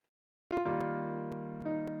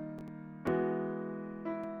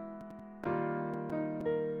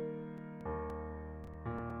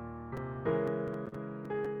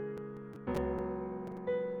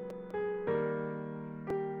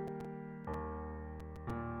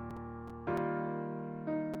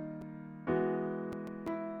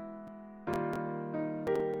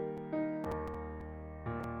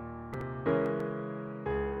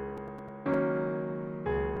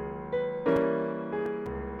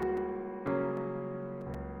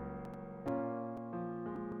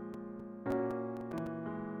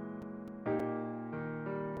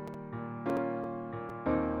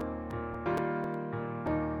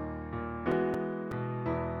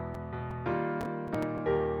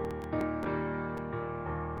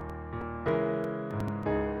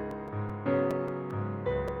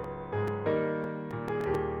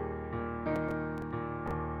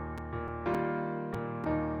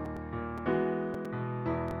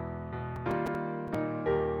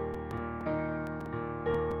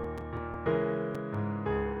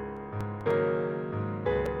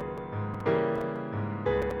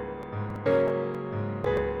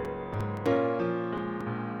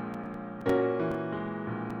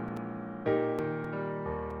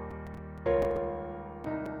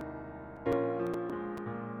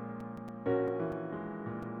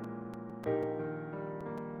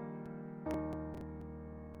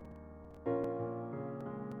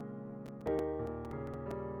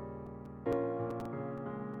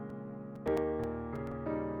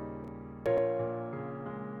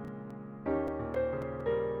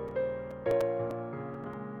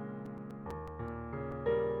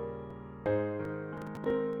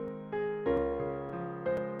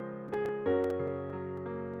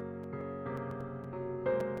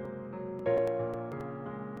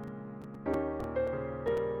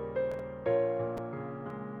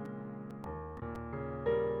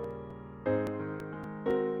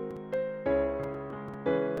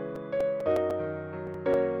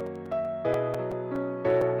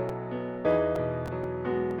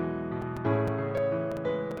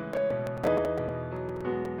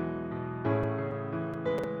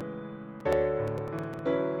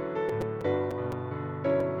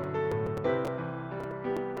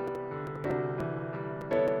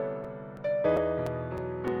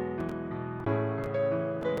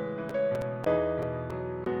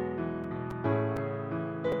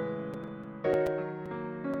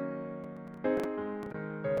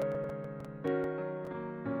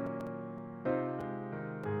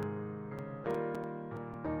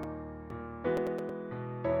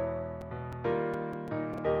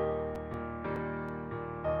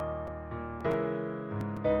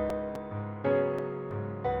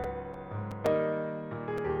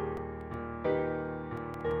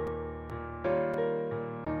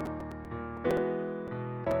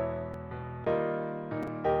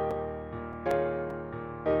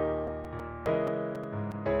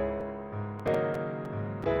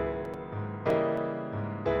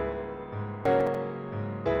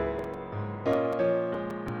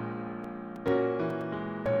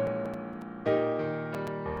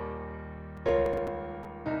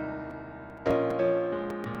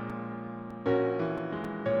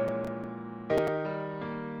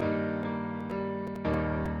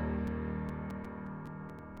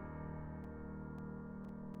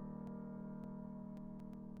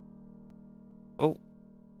 Oh,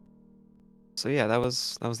 so yeah, that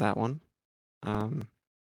was that one. Um,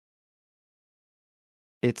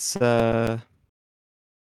 it's I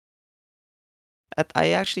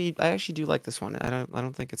actually do like this one. I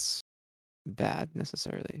don't think it's bad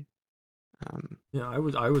necessarily. Um, Yeah, I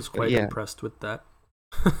was but quite yeah, impressed with that.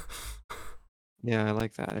 yeah, I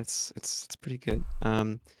like that. It's pretty good.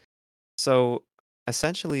 So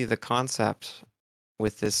essentially the concept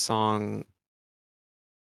with this song,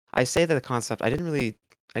 I say that the concept, I didn't really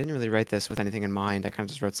write this with anything in mind. I kind of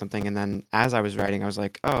just wrote something, and then as I was writing, I was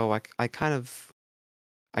like, oh, I kind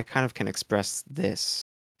of can express this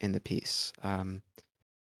in the piece.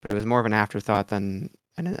 But it was more of an afterthought than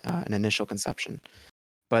an initial conception.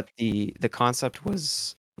 But the concept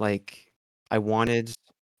was like I wanted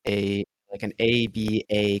a like an A B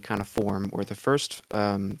A kind of form, where the first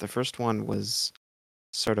one was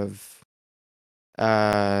sort of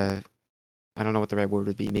I don't know what the right word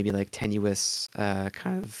would be, maybe like tenuous,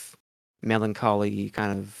 kind of melancholy,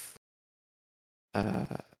 kind of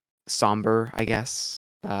uh somber, I guess.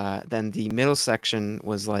 Then the middle section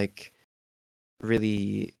was like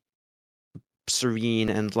really serene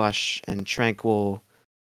and lush and tranquil.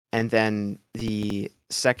 And then the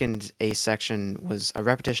second A section was a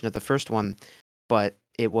repetition of the first one, but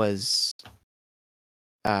it was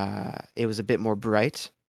a bit more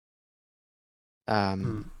bright,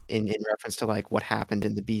 Hmm. in reference to like what happened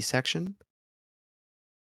in the B section.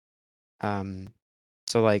 Um,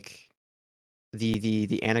 so like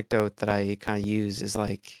the anecdote that I kind of use is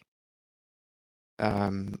like,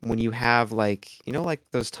 when you have like, like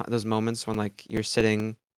those moments when like you're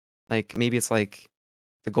sitting, like maybe it's like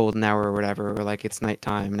the golden hour or whatever, or like it's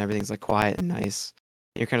nighttime and everything's like quiet and nice.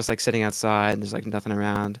 And you're kind of just like sitting outside and there's like nothing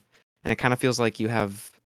around. And it kind of feels like you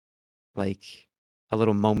have like a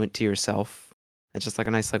little moment to yourself. It's just like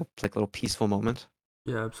a nice like little peaceful moment.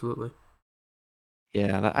 Yeah, absolutely.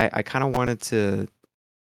 Yeah, I kind of wanted to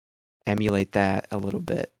emulate that a little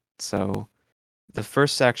bit. So the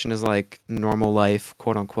first section is like normal life,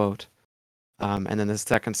 quote unquote. And then the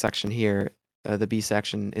second section here, the B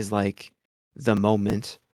section, is like the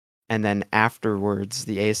moment. And then afterwards,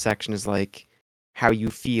 the A section is like how you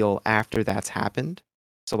feel after that's happened.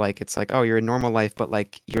 So like it's like, oh, you're in normal life, but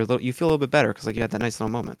like you feel a little bit better because like you had that nice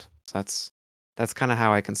little moment. So that's kind of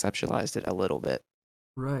how I conceptualized it a little bit.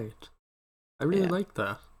 Right. I really Yeah. like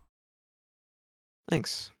that.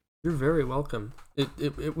 Thanks. You're very welcome.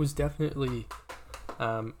 It was definitely,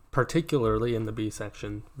 particularly in the B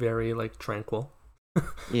section, very like tranquil,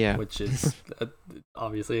 Yeah. which is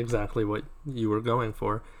obviously exactly what you were going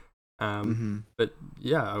for. Mm-hmm. But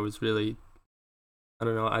yeah, I was really, I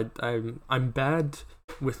don't know, I'm bad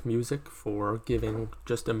with music for giving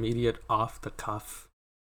just immediate off the cuff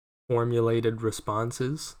formulated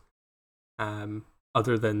responses, um,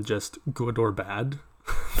 other than just good or bad,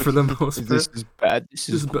 for the most This part. is bad. This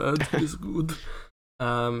This is is good. bad. This is good.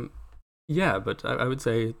 Um, yeah, but I would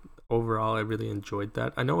say overall I really enjoyed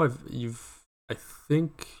that. I know I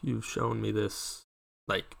think you've shown me this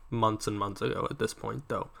like months and months ago at this point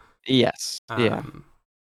though. Yes. Yeah. Um,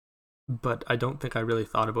 but I don't think I really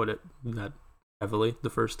thought about it that heavily the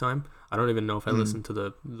first time. I don't even know if I Mm. listened to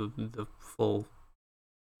the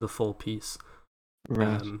full piece.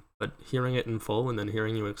 Right. But hearing it in full and then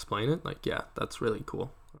hearing you explain it, like yeah, that's really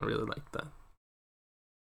cool. I really like that.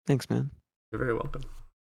 Thanks, man. You're very welcome.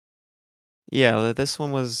 Yeah, this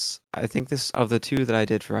one was, I think this, of the two that I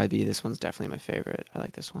did for IB, this one's definitely my favorite. I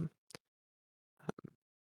like this one.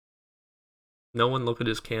 No one look at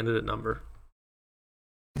his candidate number.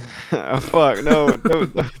 Oh, fuck, no,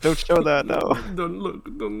 don't show that, no. Don't look,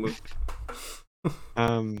 don't look.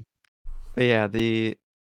 Um, but yeah, the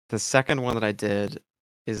second one that I did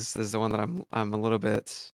is the one that I'm a little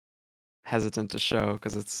bit hesitant to show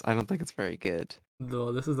because I don't think it's very good.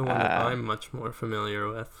 Though this is the one that Uh, I'm much more familiar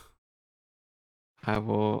with. I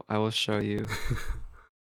will show you.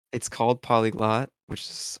 It's called Polyglot, which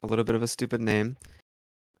is a little bit of a stupid name.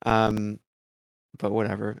 Um, but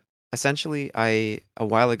whatever. Essentially, a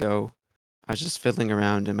while ago, I was just fiddling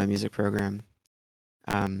around in my music program,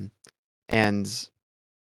 um, and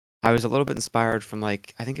I was a little bit inspired from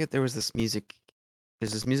like I think there's this music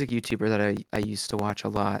YouTuber that I used to watch a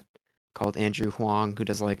lot called Andrew Huang, who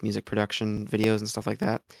does like music production videos and stuff like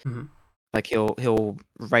that. Mhm. Like he'll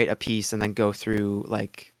write a piece and then go through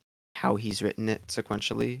like how he's written it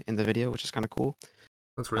sequentially in the video, which is kind of cool.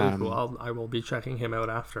 That's really cool. Um, I will be checking him out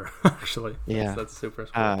after. Actually, that's yeah. that's super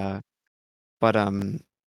cool. Uh, but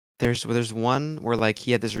there's one where like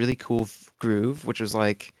he had this really cool groove, which was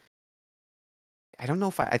like I don't know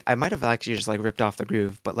if I might have actually just like ripped off the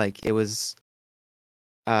groove, but like it was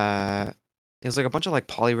uh it was like a bunch of like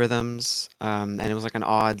polyrhythms, and it was like an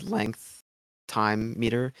odd length time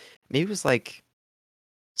meter. Maybe it was like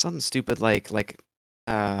something stupid like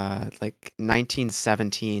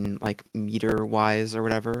 1917 like meter wise or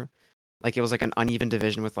whatever. Like it was like an uneven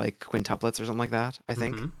division with like quintuplets or something like that, I Mm-hmm.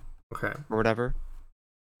 think, Okay. or whatever.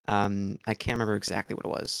 I can't remember exactly what it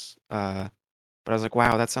was. But I was like,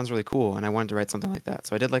 wow, that sounds really cool, and I wanted to write something like that.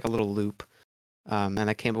 So I did like a little loop, and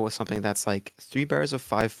I came up with something that's like 3 bars of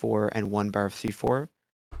 5/4 and 1 bar of 3/4.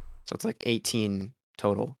 So it's like 18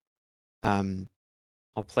 total. Um,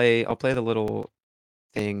 I'll play the little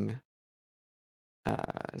thing.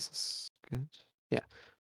 Is this good?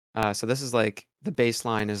 Yeah. So this is like the bass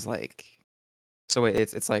line is like so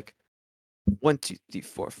it's like 1 2 3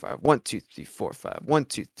 4 5 1 2 3 4 5 1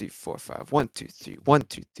 2 3 4 5 1 2 3 1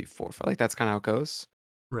 2 3 4 5 like that's kind of how it goes.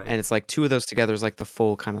 Right. And it's like two of those together is like the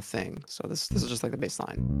full kind of thing. So this is just like the bass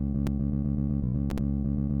line.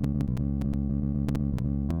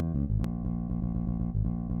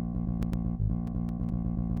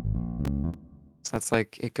 So that's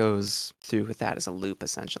like it goes through with that as a loop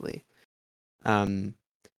essentially. Um,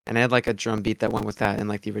 and I had like a drum beat that went with that in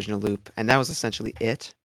like the original loop, and that was essentially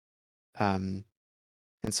it. Um,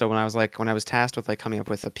 and so when I was tasked with like coming up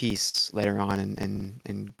with a piece later on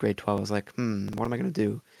in grade 12, I was like, what am I gonna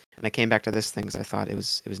do? And I came back to this thing because I thought it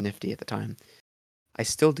was nifty at the time. I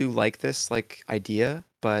still do like this like idea,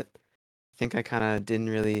 but I think I kind of didn't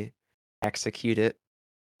really execute it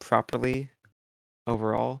properly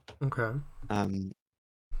overall. Okay. Um,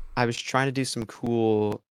 I was trying to do some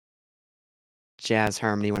cool jazz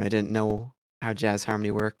harmony when I didn't know how jazz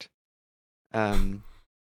harmony worked. Um,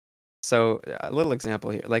 so a little example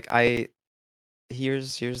here, like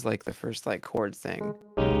here's like the first like chord thing.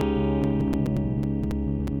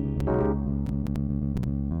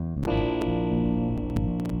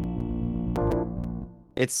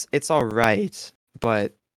 It's all right,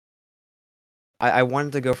 but I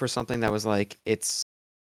wanted to go for something that was like it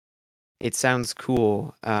sounds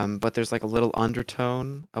cool, but there's like a little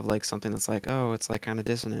undertone of like something that's like, oh, it's like kind of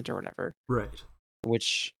dissonant or whatever. Right.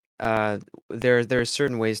 Which there are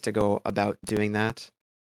certain ways to go about doing that,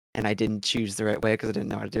 and I didn't choose the right way because I didn't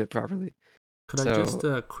know how to do it properly. Could I just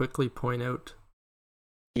So quickly point out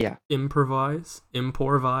yeah. improvise,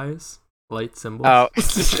 light cymbals? Oh.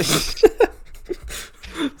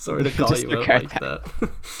 Sorry to call Just you a out card like that.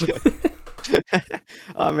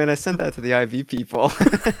 Oh man, I sent that to the IB people.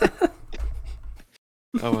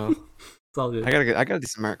 Oh well. It's all good. I got a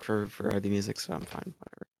decent mark for IB music, so I'm fine.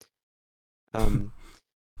 Whatever.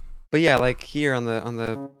 But yeah, like here on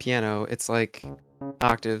the piano, it's like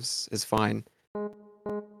octaves is fine.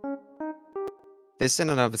 This in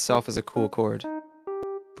and of itself is a cool chord.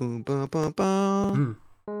 Boom, boom, boom, boom.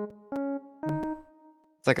 Mm.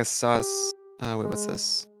 It's like a sus. Wait, what's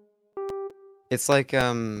this? It's like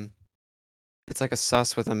it's like a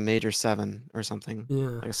sus with a major 7 or something. Yeah.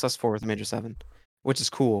 Like a sus 4 with a major 7, which is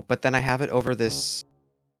cool. But then I have it over this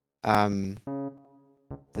um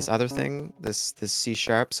this other thing, this C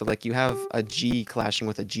sharp. So like you have a G clashing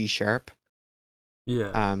with a G sharp.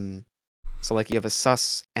 Yeah. So like you have a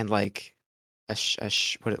sus and like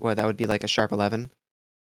what that would be like a sharp 11.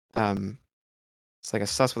 Um, it's like a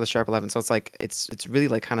sus with a sharp 11. So it's like it's really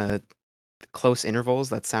like kind of close intervals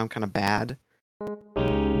that sound kind of bad.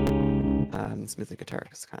 Smooth the guitar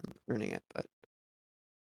is kind of ruining it, but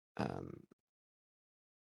um,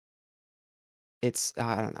 it's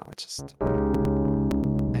I don't know. It's just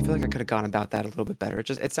I feel like I could have gone about that a little bit better.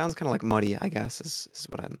 It sounds kind of like muddy, I guess, is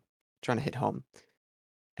what I'm trying to hit home.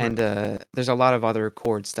 And Right. there's a lot of other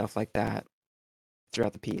chord stuff like that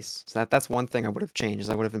throughout the piece. So that's one thing I would have changed. Is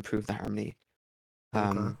I would have improved the harmony. Okay.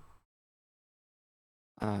 Um,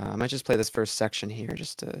 I might just play this first section here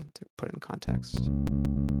just to put it in context.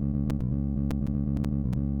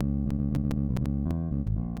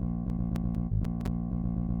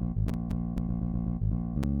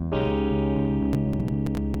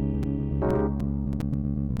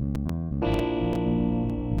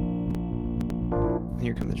 And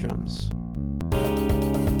here come the drums.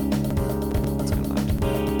 That's kind of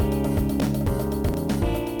loud.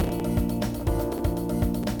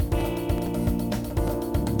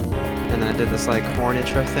 And then I did this like horn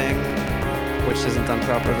intro thing, which isn't done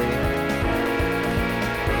properly.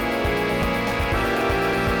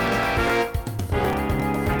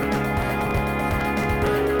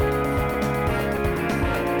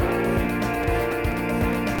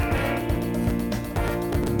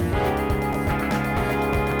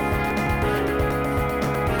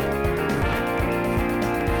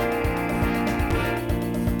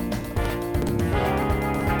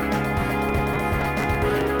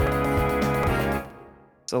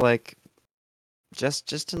 So like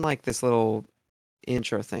just in like this little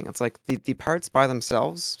intro thing. It's like the parts by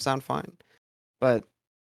themselves sound fine, but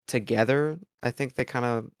together, I think they kind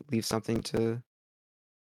of leave something to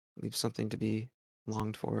be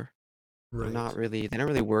longed for. Right. They don't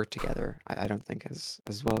really work together. I don't think as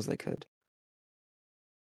well as they could.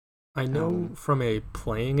 I know Um, from a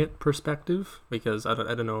playing it perspective, because I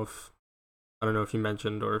don't know if you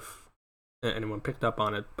mentioned or if anyone picked up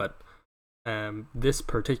on it, but this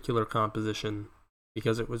particular composition,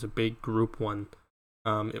 because it was a big group one,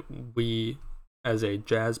 we as a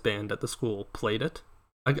jazz band at the school played it.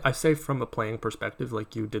 I say from a playing perspective,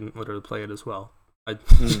 like you didn't literally play it as well. I,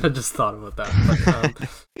 mm. I just thought about that,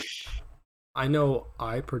 but I know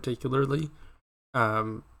I particularly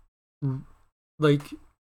um, like,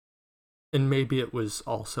 and maybe it was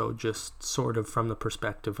also just sort of from the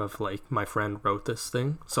perspective of like my friend wrote this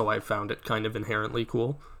thing, so I found it kind of inherently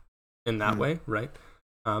cool in that Mm. way, right?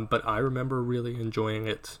 But I remember really enjoying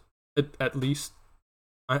it. At least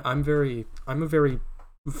I'm a very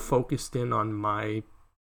focused in on my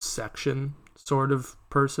section sort of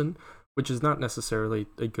person, which is not necessarily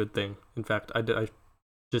a good thing. In fact, I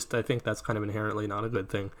think that's kind of inherently not a good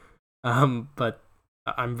thing. But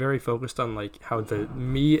I'm very focused on like how the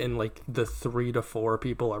me and like the 3 to 4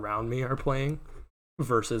 people around me are playing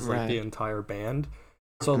versus like the Right. entire band.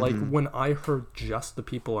 So like Hmm. when I heard just the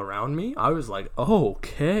people around me, I was like, oh,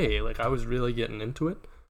 okay, like I was really getting into it.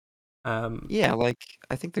 Um, Yeah, like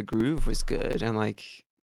I think the groove was good, and like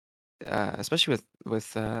especially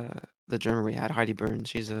with the drummer we had, Heidi Burns.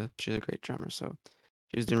 She's a great drummer, so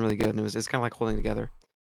she was doing really good, and it's kind of like holding together.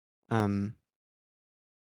 Um,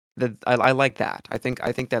 I like that. I think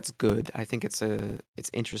that's good. I think it's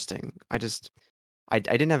interesting. I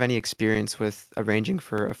didn't have any experience with arranging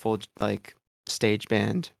for a full like stage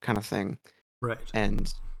band kind of thing, right.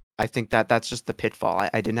 and I think that that's just the pitfall.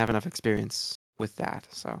 I didn't have enough experience with that,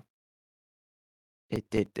 so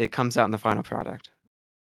it comes out in the final product.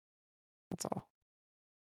 That's all.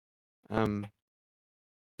 Um,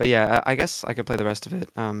 but yeah, I guess I could play the rest of it.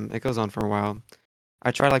 It goes on for a while.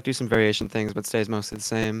 I try to like do some variation things, but stays mostly the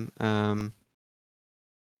same. But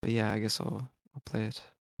yeah, I guess I'll play it.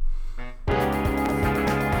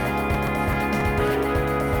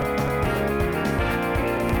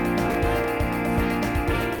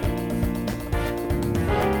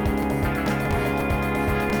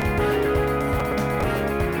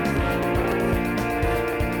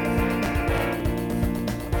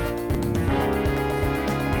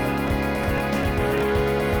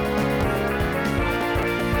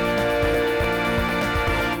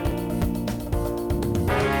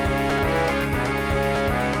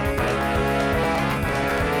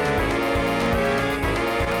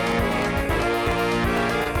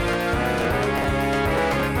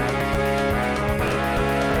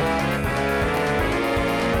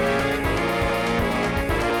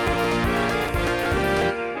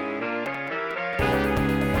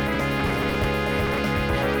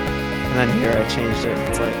 And then here I changed it.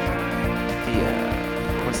 It's like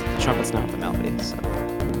the trumpet's not the melody, so.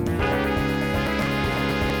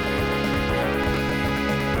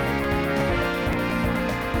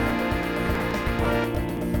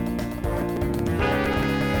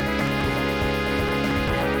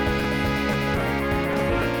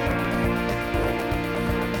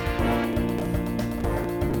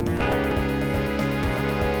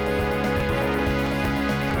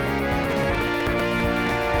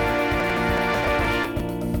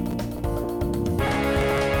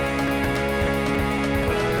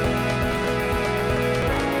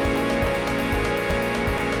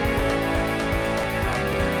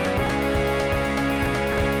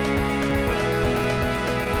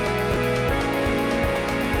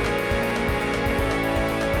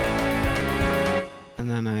 And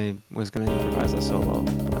then I was gonna improvise a solo,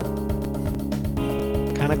 but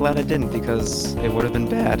kind of glad I didn't because it would have been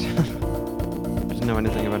bad. I didn't know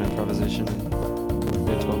anything about improvisation in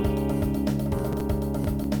grade 12.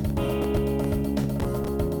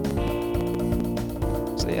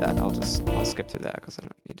 So yeah, I'll skip through that because I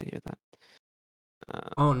don't need to hear that.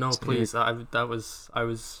 Oh no, So here, please. I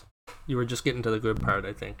was you were just getting to the good part,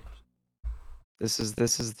 I think. this is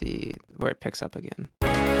the where it picks up again.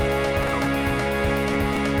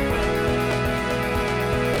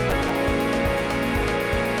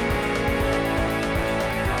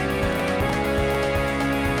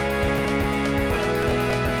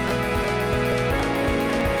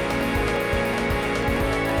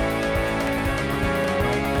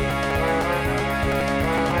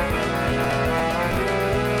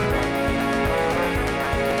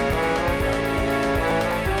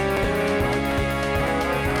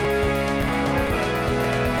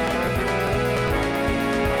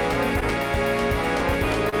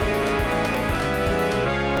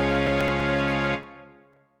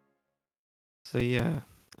 So yeah,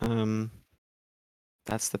 um,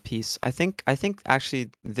 that's the piece. I think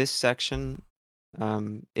actually this section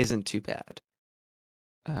isn't too bad.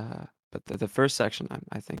 But the first section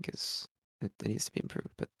I think it needs to be improved.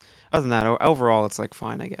 But other than that, overall it's like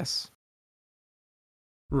fine, I guess.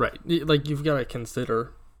 Right. Like you've got to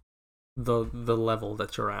consider the level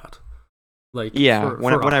that you're at. Like Yeah, for a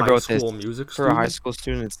when I high wrote this school music for a high student, school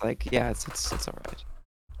student, it's like yeah, it's all right.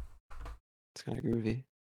 It's kind of groovy.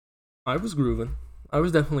 I was grooving. I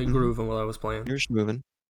was definitely Hmm. grooving while I was playing. You're just moving.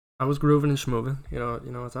 I was grooving and schmoving. You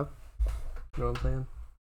know what's up? You know what I'm saying?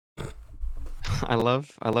 I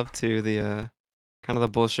love too the kind of the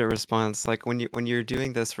bullshit response. Like when you're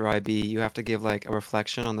doing this for IB, you have to give like a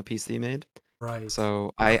reflection on the piece that you made. Right.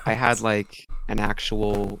 So I had Right. like an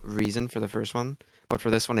actual reason for the first one, but for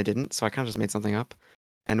this one I didn't. So I kind of just made something up.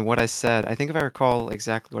 And what I said, I think if I recall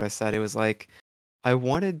exactly what I said, it was like I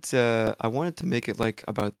wanted to make it like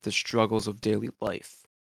about the struggles of daily life.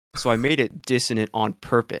 So I made it dissonant on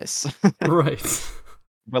purpose. Right.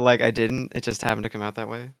 But like I didn't. It just happened to come out that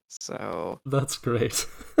way. So That's great.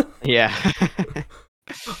 yeah.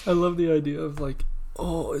 I love the idea of like,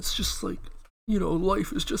 oh, it's just like,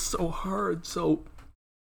 life is just so hard. So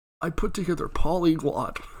I put together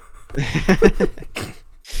Polyglot.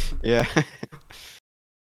 Yeah.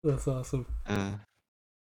 That's awesome. Uh,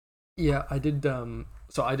 Yeah, I did.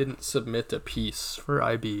 So I didn't submit a piece for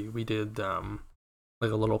IB. We did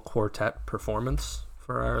like a little quartet performance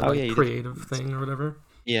for our oh yeah, like you did. creative thing or whatever.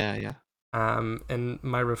 Yeah, yeah. And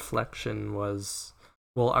my reflection was,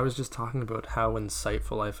 well, I was just talking about how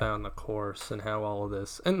insightful I found the course and how all of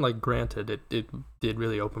this, and like, granted, it did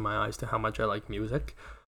really open my eyes to how much I like music,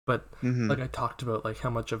 but Mm-hmm. like I talked about like how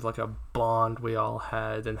much of like a bond we all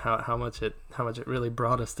had and how much it really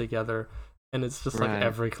brought us together, and it's just like Right.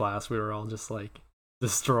 every class we were all just like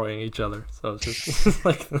destroying each other, so it's just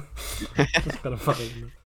like it's kind of funny.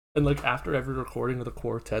 And like after every recording of the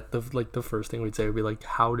quartet, the first thing we'd say would be like,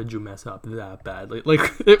 "How did you mess up that badly?" Like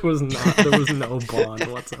it was not, there was no bond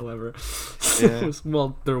whatsoever. It Yeah. was,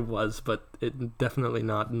 well, there was, but it definitely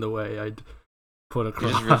not in the way I'd put You're just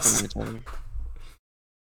ripping on across. each other.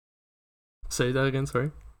 Say that again,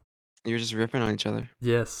 sorry. You're just ripping on each other.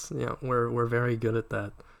 Yes, yeah, we're very good at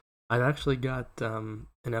that. I've actually got an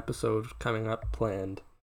episode coming up planned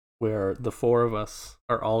where the four of us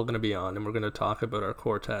are all going to be on, and we're going to talk about our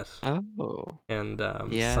quartet Oh. and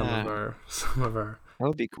Yeah. some of That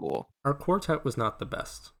would be cool. our quartet was not the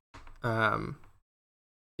best. Um,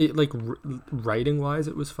 it like writing wise,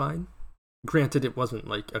 it was fine. Granted, it wasn't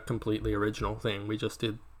like a completely original thing. We just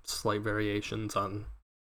did slight variations on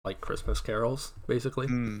like Christmas carols, basically.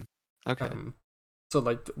 Hmm. Okay. Um, so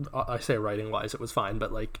like I say writing wise, it was fine,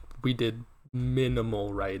 but like we did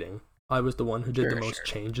minimal writing. I was the one who did the Sure, most sure.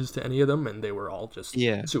 changes to any of them, and they were all just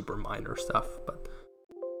Yeah. super minor stuff. But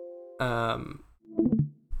um,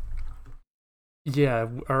 yeah,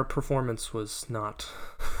 our performance was not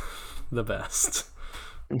the best.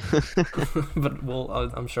 But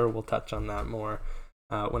I'm sure we'll touch on that more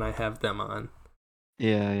when I have them on.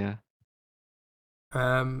 Yeah, yeah.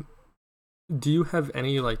 Um, do you have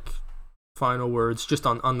any like final words just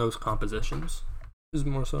on those compositions? Is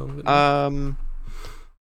more so. Um,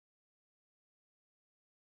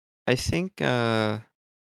 I think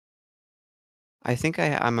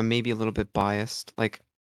I'm maybe a little bit biased. Like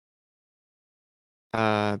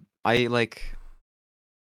I like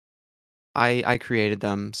I created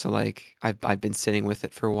them, so like I've been sitting with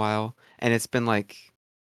it for a while, and it's been like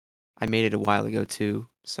I made it a while ago too,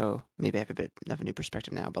 so maybe I have a bit of a new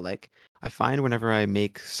perspective now. But like I find whenever I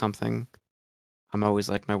make something, I'm always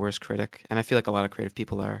like my worst critic, and I feel like a lot of creative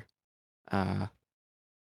people are. Uh,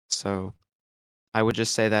 so I would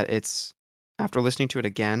just say that it's after listening to it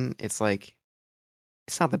again, it's like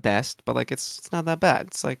it's not the best, but like it's not that bad.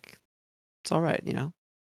 It's like it's all right, you know?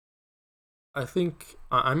 I think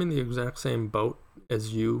I'm in the exact same boat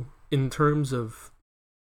as you in terms of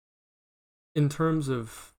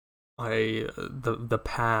the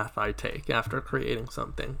path I take after creating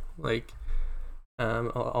something. Like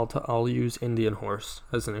I'll use Indian Horse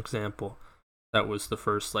as an example. That was the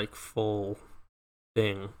first like full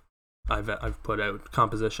thing I've put out,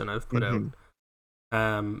 composition I've put out.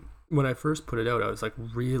 Mm-hmm. When I first put it out, I was like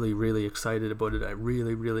really really excited about it. I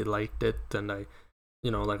really really liked it, and I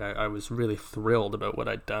was really thrilled about what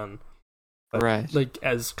I'd done. But Right. like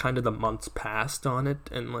as kind of the months passed on it,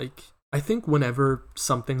 and like I think whenever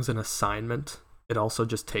something's an assignment, it also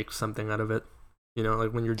just takes something out of it.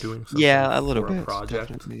 Like when you're doing something Yeah, a little for a bit, project.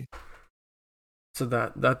 definitely. So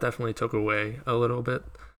that definitely took away a little bit.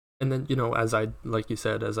 And then, as like you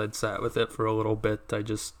said, as I'd sat with it for a little bit, I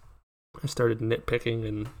started nitpicking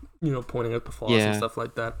and pointing out the flaws and Yeah. stuff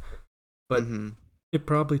like that. But Mhm. it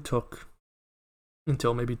probably took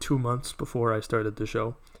until maybe 2 months before I started the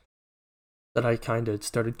show that I kind of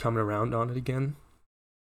started coming around on it again.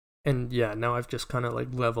 And yeah, now I've just kind of like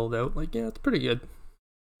leveled out. Like, yeah, it's pretty good.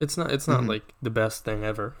 It's not Mhm. like the best thing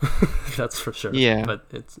ever, that's for sure. Yeah. But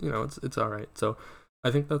it's all right. So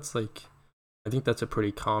I think that's like I think that's a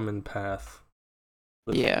pretty common path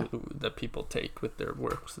Yeah. that people take with their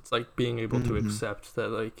works. It's like being able to Mhm. accept that,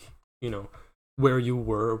 like, where you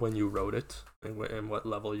were when you wrote it, and what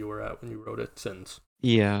level you were at when you wrote it, and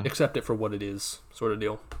Yeah. accept it for what it is, sort of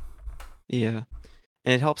deal. Yeah.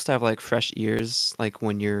 And it helps to have like fresh ears, like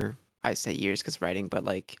when you're, I say ears because writing, but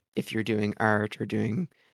like if you're doing art or doing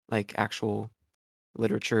like actual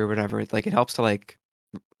literature or whatever, like it helps to like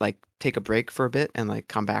take a break for a bit and like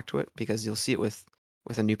come back to it because you'll see it with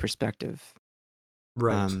a new perspective.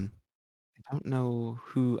 Right. Um, I don't know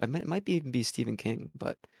who, it might be even be Stephen King,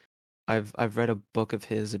 but I've read a book of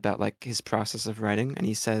his about like his process of writing, and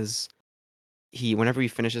he says whenever he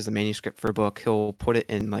finishes a manuscript for a book, he'll put it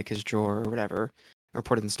in like his drawer or whatever, or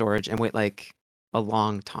put it in storage and wait like a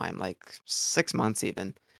long time, like 6 months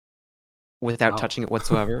even, without Wow. touching it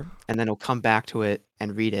whatsoever, and then he'll come back to it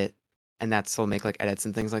and read it, and that's he'll make like edits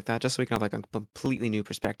and things like that, just so we can have like a completely new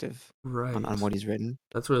perspective on Right. what he's written.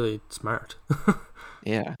 That's really smart.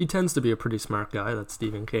 Yeah. He tends to be a pretty smart guy, that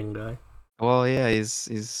Stephen King guy. Well, yeah,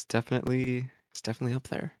 he's definitely up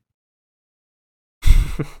there.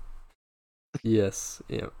 Yes.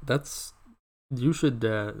 Yeah. That's You should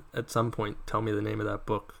at some point tell me the name of that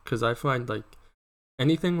book, because I find like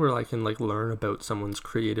anything where I can like learn about someone's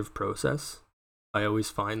creative process, I always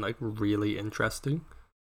find like really interesting.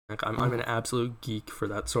 Like I'm an Oh, absolute geek for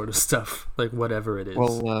that sort of stuff, like whatever it is.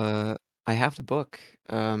 well, I have the book.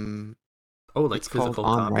 Um, Oh, like it's called physical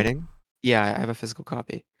On copy? Writing. Yeah, I have a physical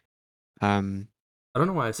copy. Um, I don't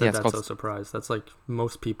know why I yeah, said it's that called. so surprised. That's like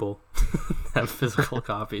most people have physical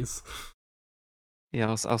copies.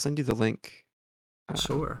 Yeah, I'll send you the link. Um,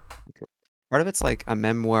 Sure. part of it's like a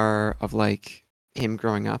memoir of like him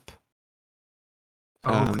growing up.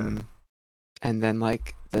 Oh, okay. Um, and then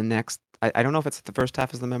like the next, I don't know if it's the first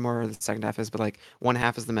half is the memoir or the second half is, but like one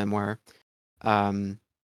half is the memoir. Um,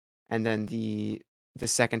 and then the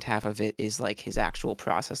second half of it is like his actual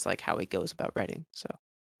process, like how he goes about writing. So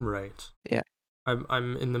Right. yeah.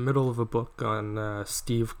 I'm in the middle of a book on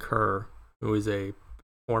Steve Kerr, who is a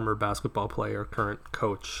former basketball player, current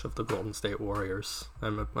coach of the Golden State Warriors.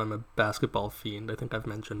 I'm a basketball fiend. I think I've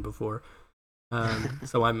mentioned before.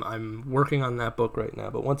 So I'm working on that book right now.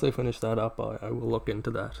 But once I finish that up, I will look into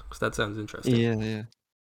that, because that sounds interesting. Yeah, yeah.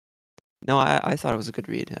 No, I thought it was a good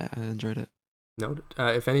read. I enjoyed it. Noted.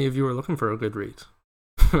 If any of you are looking for a good read,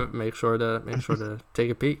 make sure to take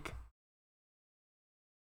a peek.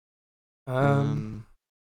 Um, Um,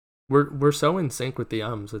 we're so in sync with the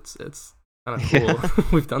ums. It's kind of cool. yeah.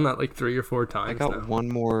 We've done that like 3 or 4 I times got now. one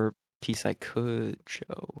more piece I could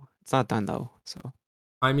show. It's not done though, so.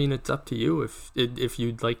 I mean, it's up to you. If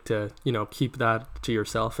you'd like to, keep that to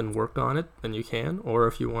yourself and work on it, then you can. Or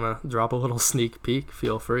if you want to drop a little sneak peek,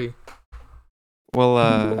 feel free.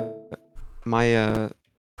 Well, my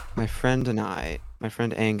my friend and my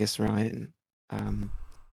friend Angus Ryan, um,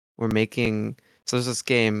 we're making. So there's this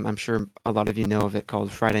game. I'm sure a lot of you know of it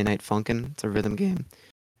called Friday Night Funkin'. It's a rhythm game,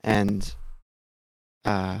 and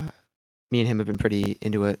uh, me and him have been pretty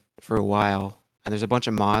into it for a while. And there's a bunch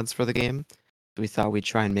of mods for the game. So we thought we'd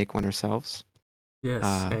try and make one ourselves. Yes,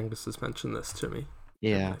 Uh, Angus has mentioned this to me.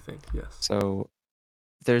 yeah. I think yes. So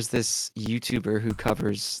there's this YouTuber who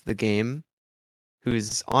covers the game,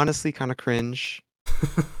 who's honestly kind of cringe.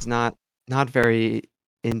 He's not very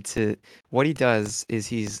into what he does is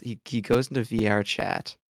he goes into VR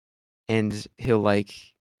chat and he'll like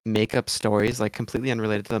make up stories like completely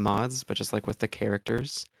unrelated to the mods, but just like with the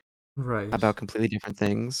characters Right. about completely different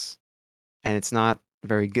things. And it's not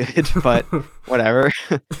very good, but whatever.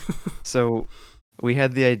 So we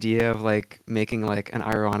had the idea of like making like an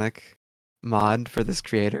ironic mod for this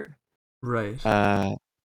creator. Right. Uh,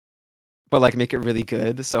 but like make it really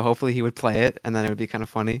good. So hopefully he would play it and then it would be kind of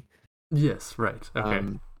funny. Yes. Right. Okay.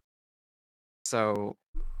 Um, so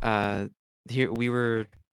uh here we were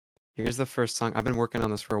here's the first song. I've been working on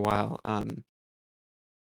this for a while.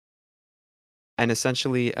 And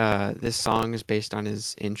essentially this song is based on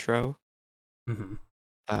his intro. Hmm.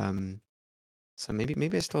 Um, so maybe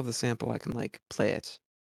I still have the sample. I can like play it.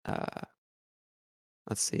 Uh,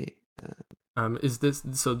 let's see. Is this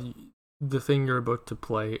so? The thing you're about to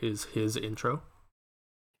play is his intro.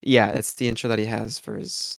 Yeah, it's the intro that he has for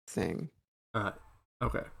his thing. Uh,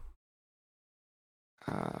 okay.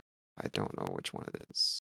 Uh, I don't know which one it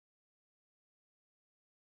is.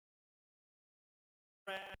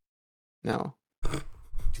 No.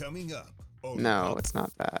 Coming up. No, it's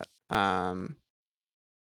not that.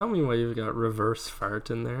 Tell me why you've got reverse fart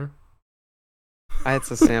in there.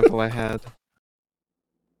 It's a sample I had.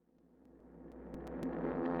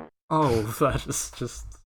 Oh, that is just.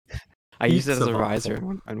 I used it Heaps as of a riser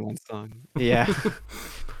awful. in one song. Yeah.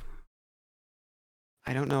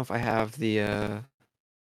 I don't know if I have the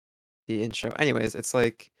intro. Anyways, it's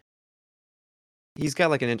like he's got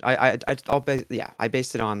like I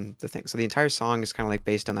based it on the thing. So the entire song is kind of like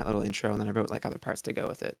based on that little intro, and then I wrote like other parts to go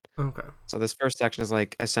with it. Okay. So this first section is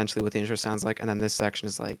like essentially what the intro sounds like, and then this section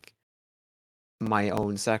is like my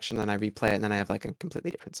own section, and I replay it, and then I have like a completely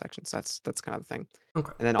different section. So that's kind of the thing.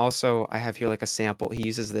 Okay. And then also I have here like a sample. He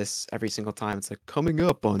uses this every single time. It's like coming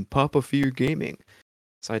up on Papa Fear Gaming.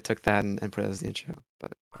 So I took that and put it as the intro.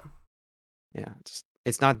 But yeah,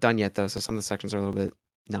 it's not done yet though, so some of the sections are a little bit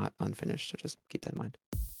not unfinished. So just keep that in mind.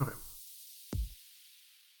 Okay.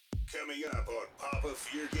 Coming up on Papa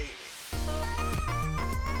Fear Gaming.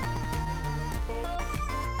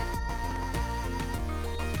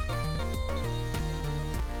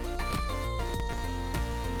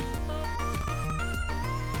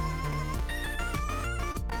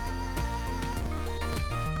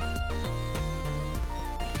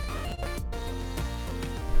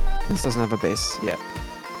 This doesn't have a bass yet.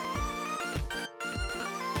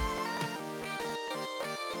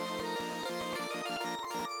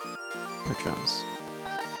 Or drums.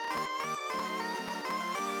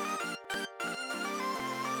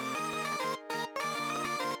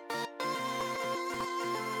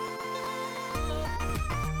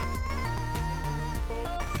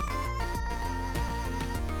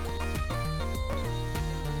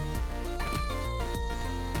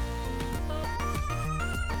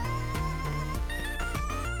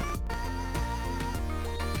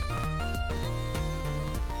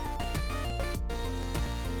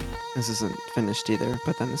 This isn't finished either,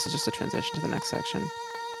 but then this is just a transition to the next section.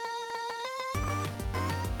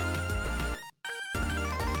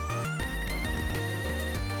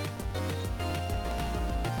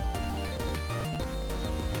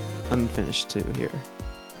 Unfinished too here.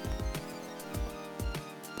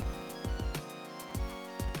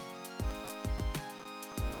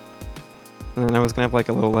 And then I was gonna have like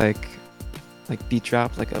a little like beat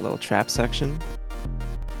drop, like a little trap section.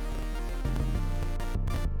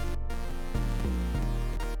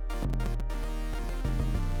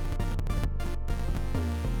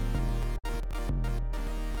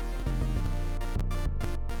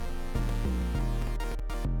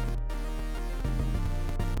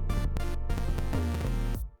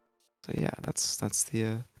 So yeah, that's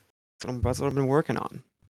what I've been working on.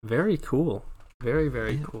 Very cool.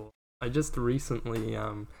 Very Yeah. cool. I just recently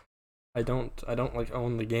I don't like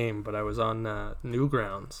own the game, but I was on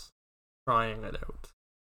Newgrounds trying it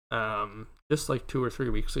out. Just like 2 or 3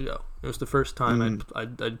 weeks ago. It was the first time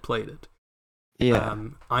I'd played it. Yeah.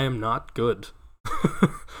 I am not good.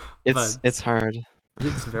 It's hard.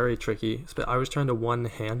 It's very tricky. I was trying to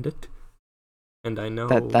one-hand it, and I know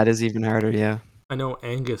That is even harder, yeah. I know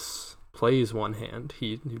Angus plays one hand.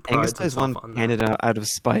 He Angus prides plays himself on that. one-handed out of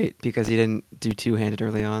spite because he didn't do two-handed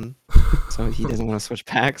early on. So he doesn't want to switch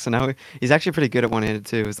back. So now he's actually pretty good at one-handed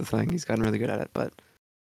too, is the thing. He's gotten really good at it, but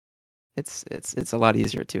it's a lot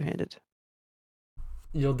easier two-handed.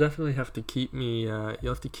 You'll definitely have to keep me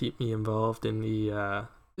involved in the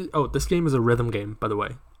oh, this game is a rhythm game, by the way.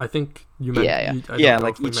 I think you meant Yeah. I don't Yeah, know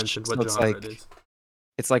like if we each- mentioned so what it's genre like- it is.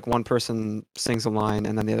 It's like one person sings a line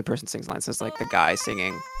and then the other person sings a line. So it's like the guy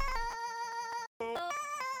singing.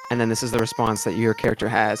 And then this is the response that your character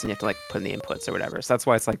has, and you have to like put in the inputs or whatever. So that's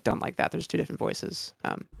why it's like done like that. There's two different voices.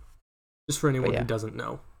 Just for anyone yeah. who doesn't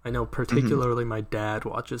know. I know particularly my dad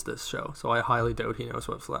watches this show, so I highly doubt he knows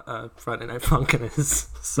what Friday Night Funkin' is.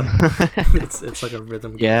 So it's like a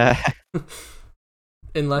rhythm game. Yeah.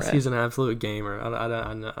 Unless Right. he's an absolute gamer. I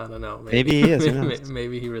don't know. Maybe he is, who knows?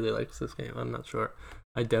 Maybe he really likes this game. I'm not sure.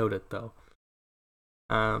 I doubt it though.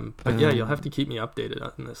 But yeah, you'll have to keep me updated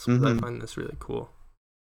on this because I find this really cool.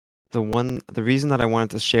 The reason that I wanted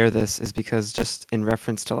to share this is because just in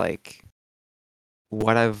reference to like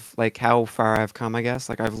what I've like how far I've come, I guess.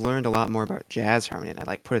 Like I've learned a lot more about jazz harmony and I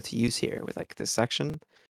like put it to use here with like this section.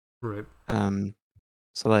 Right.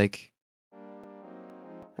 So like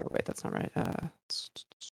oh, wait, that's not right.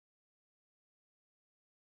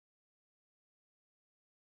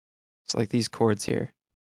 So like these chords here.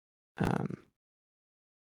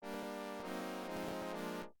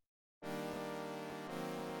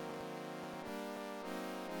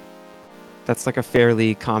 That's like a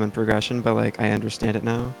fairly common progression, but like I understand it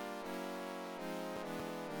now.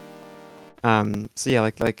 So yeah,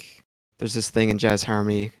 like there's this thing in jazz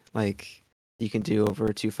harmony like you can do over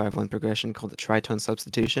a 2-5-1 progression called the tritone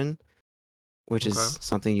substitution, which is Okay.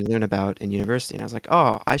 something you learn about in university. And I was like,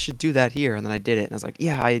 oh, I should do that here. And then I did it, and I was like,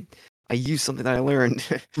 yeah, I used something that I learned.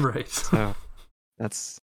 Right. So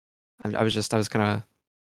that's I was kind of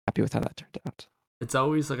happy with how that turned out. It's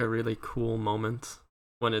always like a really cool moment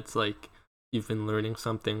when it's like you've been learning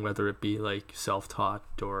something, whether it be like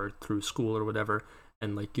self-taught or through school or whatever,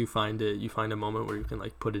 and like you find a moment where you can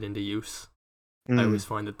like put it into use. I always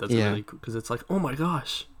find that that's really cool because it's like, oh my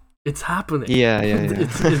gosh, it's happening. Yeah.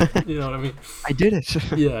 You know what I mean? I did it.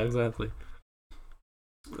 Yeah, exactly.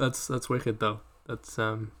 That's wicked though. That's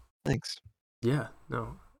Thanks. yeah,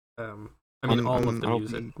 no. I mean, all of the I'll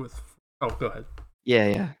music be- with. Oh, go ahead.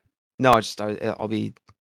 Yeah. No, I'll be.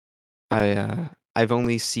 I've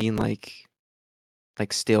only seen like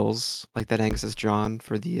stills like that Angus has drawn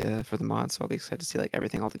for the mod, so I'll be excited to see like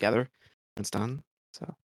everything all together when it's done.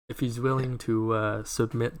 So If he's willing to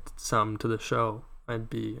submit some to the show, I'd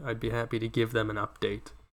be happy to give them an update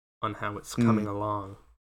on how it's coming along.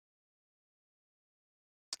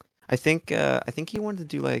 I think he wanted to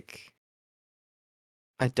do like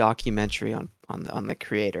a documentary on the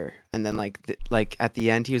creator, and then like at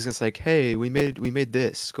the end he was just like, hey, we made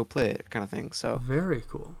this, go play it, kind of thing. So Very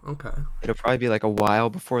cool. Okay. it'll probably be like a while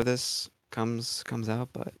before this comes out,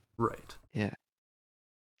 but Right. yeah,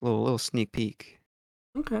 little sneak peek.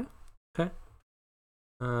 Okay.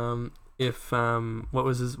 If what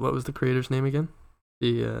was the creator's name again?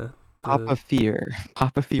 The Papa Fear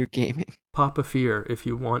Gaming. Papa Fear. If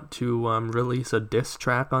you want to release a diss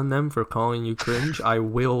track on them for calling you cringe, I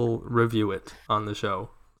will review it on the show.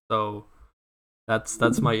 So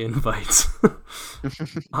that's my invite.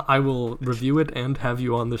 I will review it and have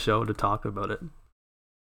you on the show to talk about it.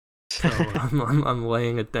 So I'm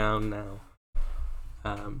laying it down now.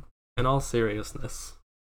 In all seriousness,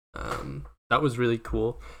 that was really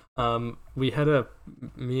cool.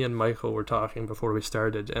 Me and Michael were talking before we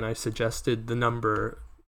started, and I suggested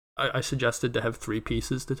I suggested to have 3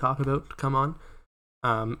 pieces to talk about to come on.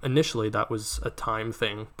 Initially that was a time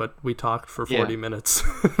thing, but we talked for 40 minutes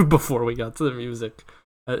before we got to the music,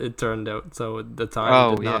 it turned out, so the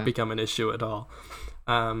time did not become an issue at all.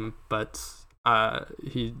 But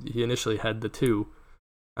he initially had the 2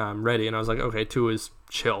 ready, and I was like, okay, 2 is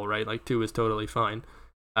chill, right? Like 2 is totally fine.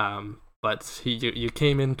 But you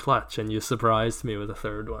came in clutch and you surprised me with a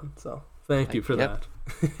 3rd one, so thank you for that.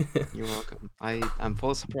 You're welcome. I'm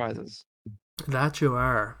full of surprises. That you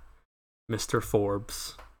are, Mr.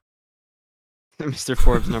 Forbes. Mr.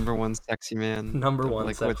 Forbes, number 1 sexy man. Number 1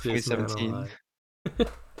 like sexiest man 2017. alive.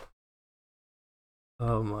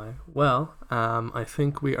 Oh my. Well, I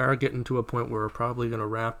think we are getting to a point where we're probably going to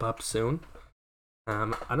wrap up soon.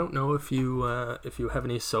 I don't know if you have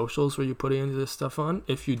any socials where you put any of this stuff on.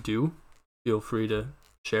 If you do, feel free to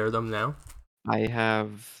share them now. I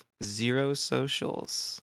have 0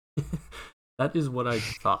 socials. That is what I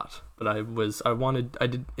thought, but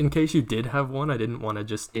in case you did have one, I didn't want to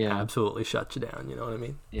just absolutely shut you down, you know what I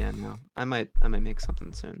mean? Yeah, no. I might make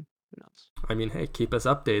something soon. Who knows? I mean, hey, keep us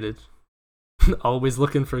updated. Always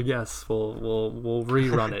looking for guests. We'll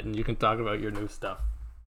rerun it and you can talk about your new stuff.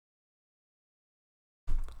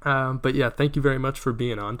 But yeah, thank you very much for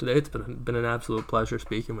being on today. It's been an absolute pleasure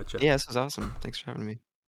speaking with you. Yeah, this was awesome. Thanks for having me.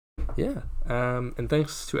 Yeah, and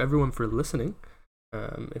thanks to everyone for listening.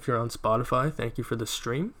 If you're on Spotify, thank you for the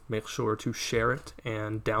stream. Make sure to share it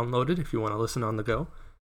and download it if you want to listen on the go.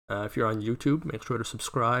 If you're on YouTube, make sure to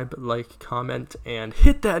subscribe, like, comment, and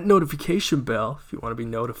hit that notification bell if you want to be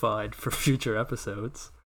notified for future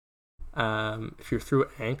episodes. If you're through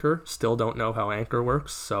Anchor, still don't know how Anchor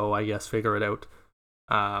works, so I guess figure it out.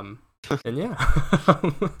 And yeah,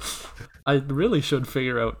 I really should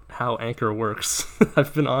figure out how Anchor works.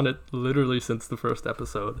 I've been on it literally since the first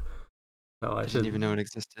episode. So I didn't even know it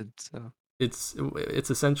existed. So it's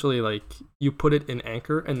essentially like you put it in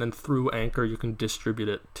Anchor, and then through Anchor you can distribute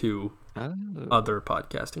it to other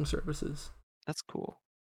podcasting services. That's cool.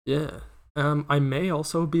 Yeah. I may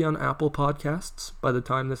also be on Apple Podcasts by the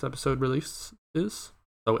time this episode releases.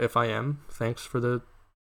 So if I am, thanks for the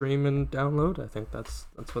stream and download. I think that's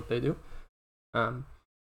what they do. And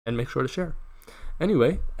make sure to share.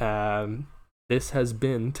 Anyway, this has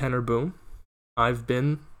been Tenor Boom. I've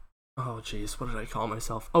been, oh geez, what did I call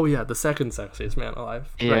myself? Oh yeah, the 2nd sexiest man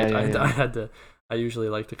alive. Yeah, right. yeah. I usually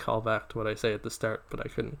like to call back to what I say at the start, but I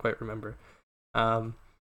couldn't quite remember.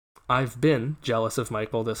 I've been jealous of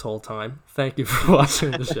Michael this whole time. Thank you for watching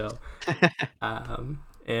the show.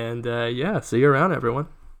 And yeah, see you around, everyone.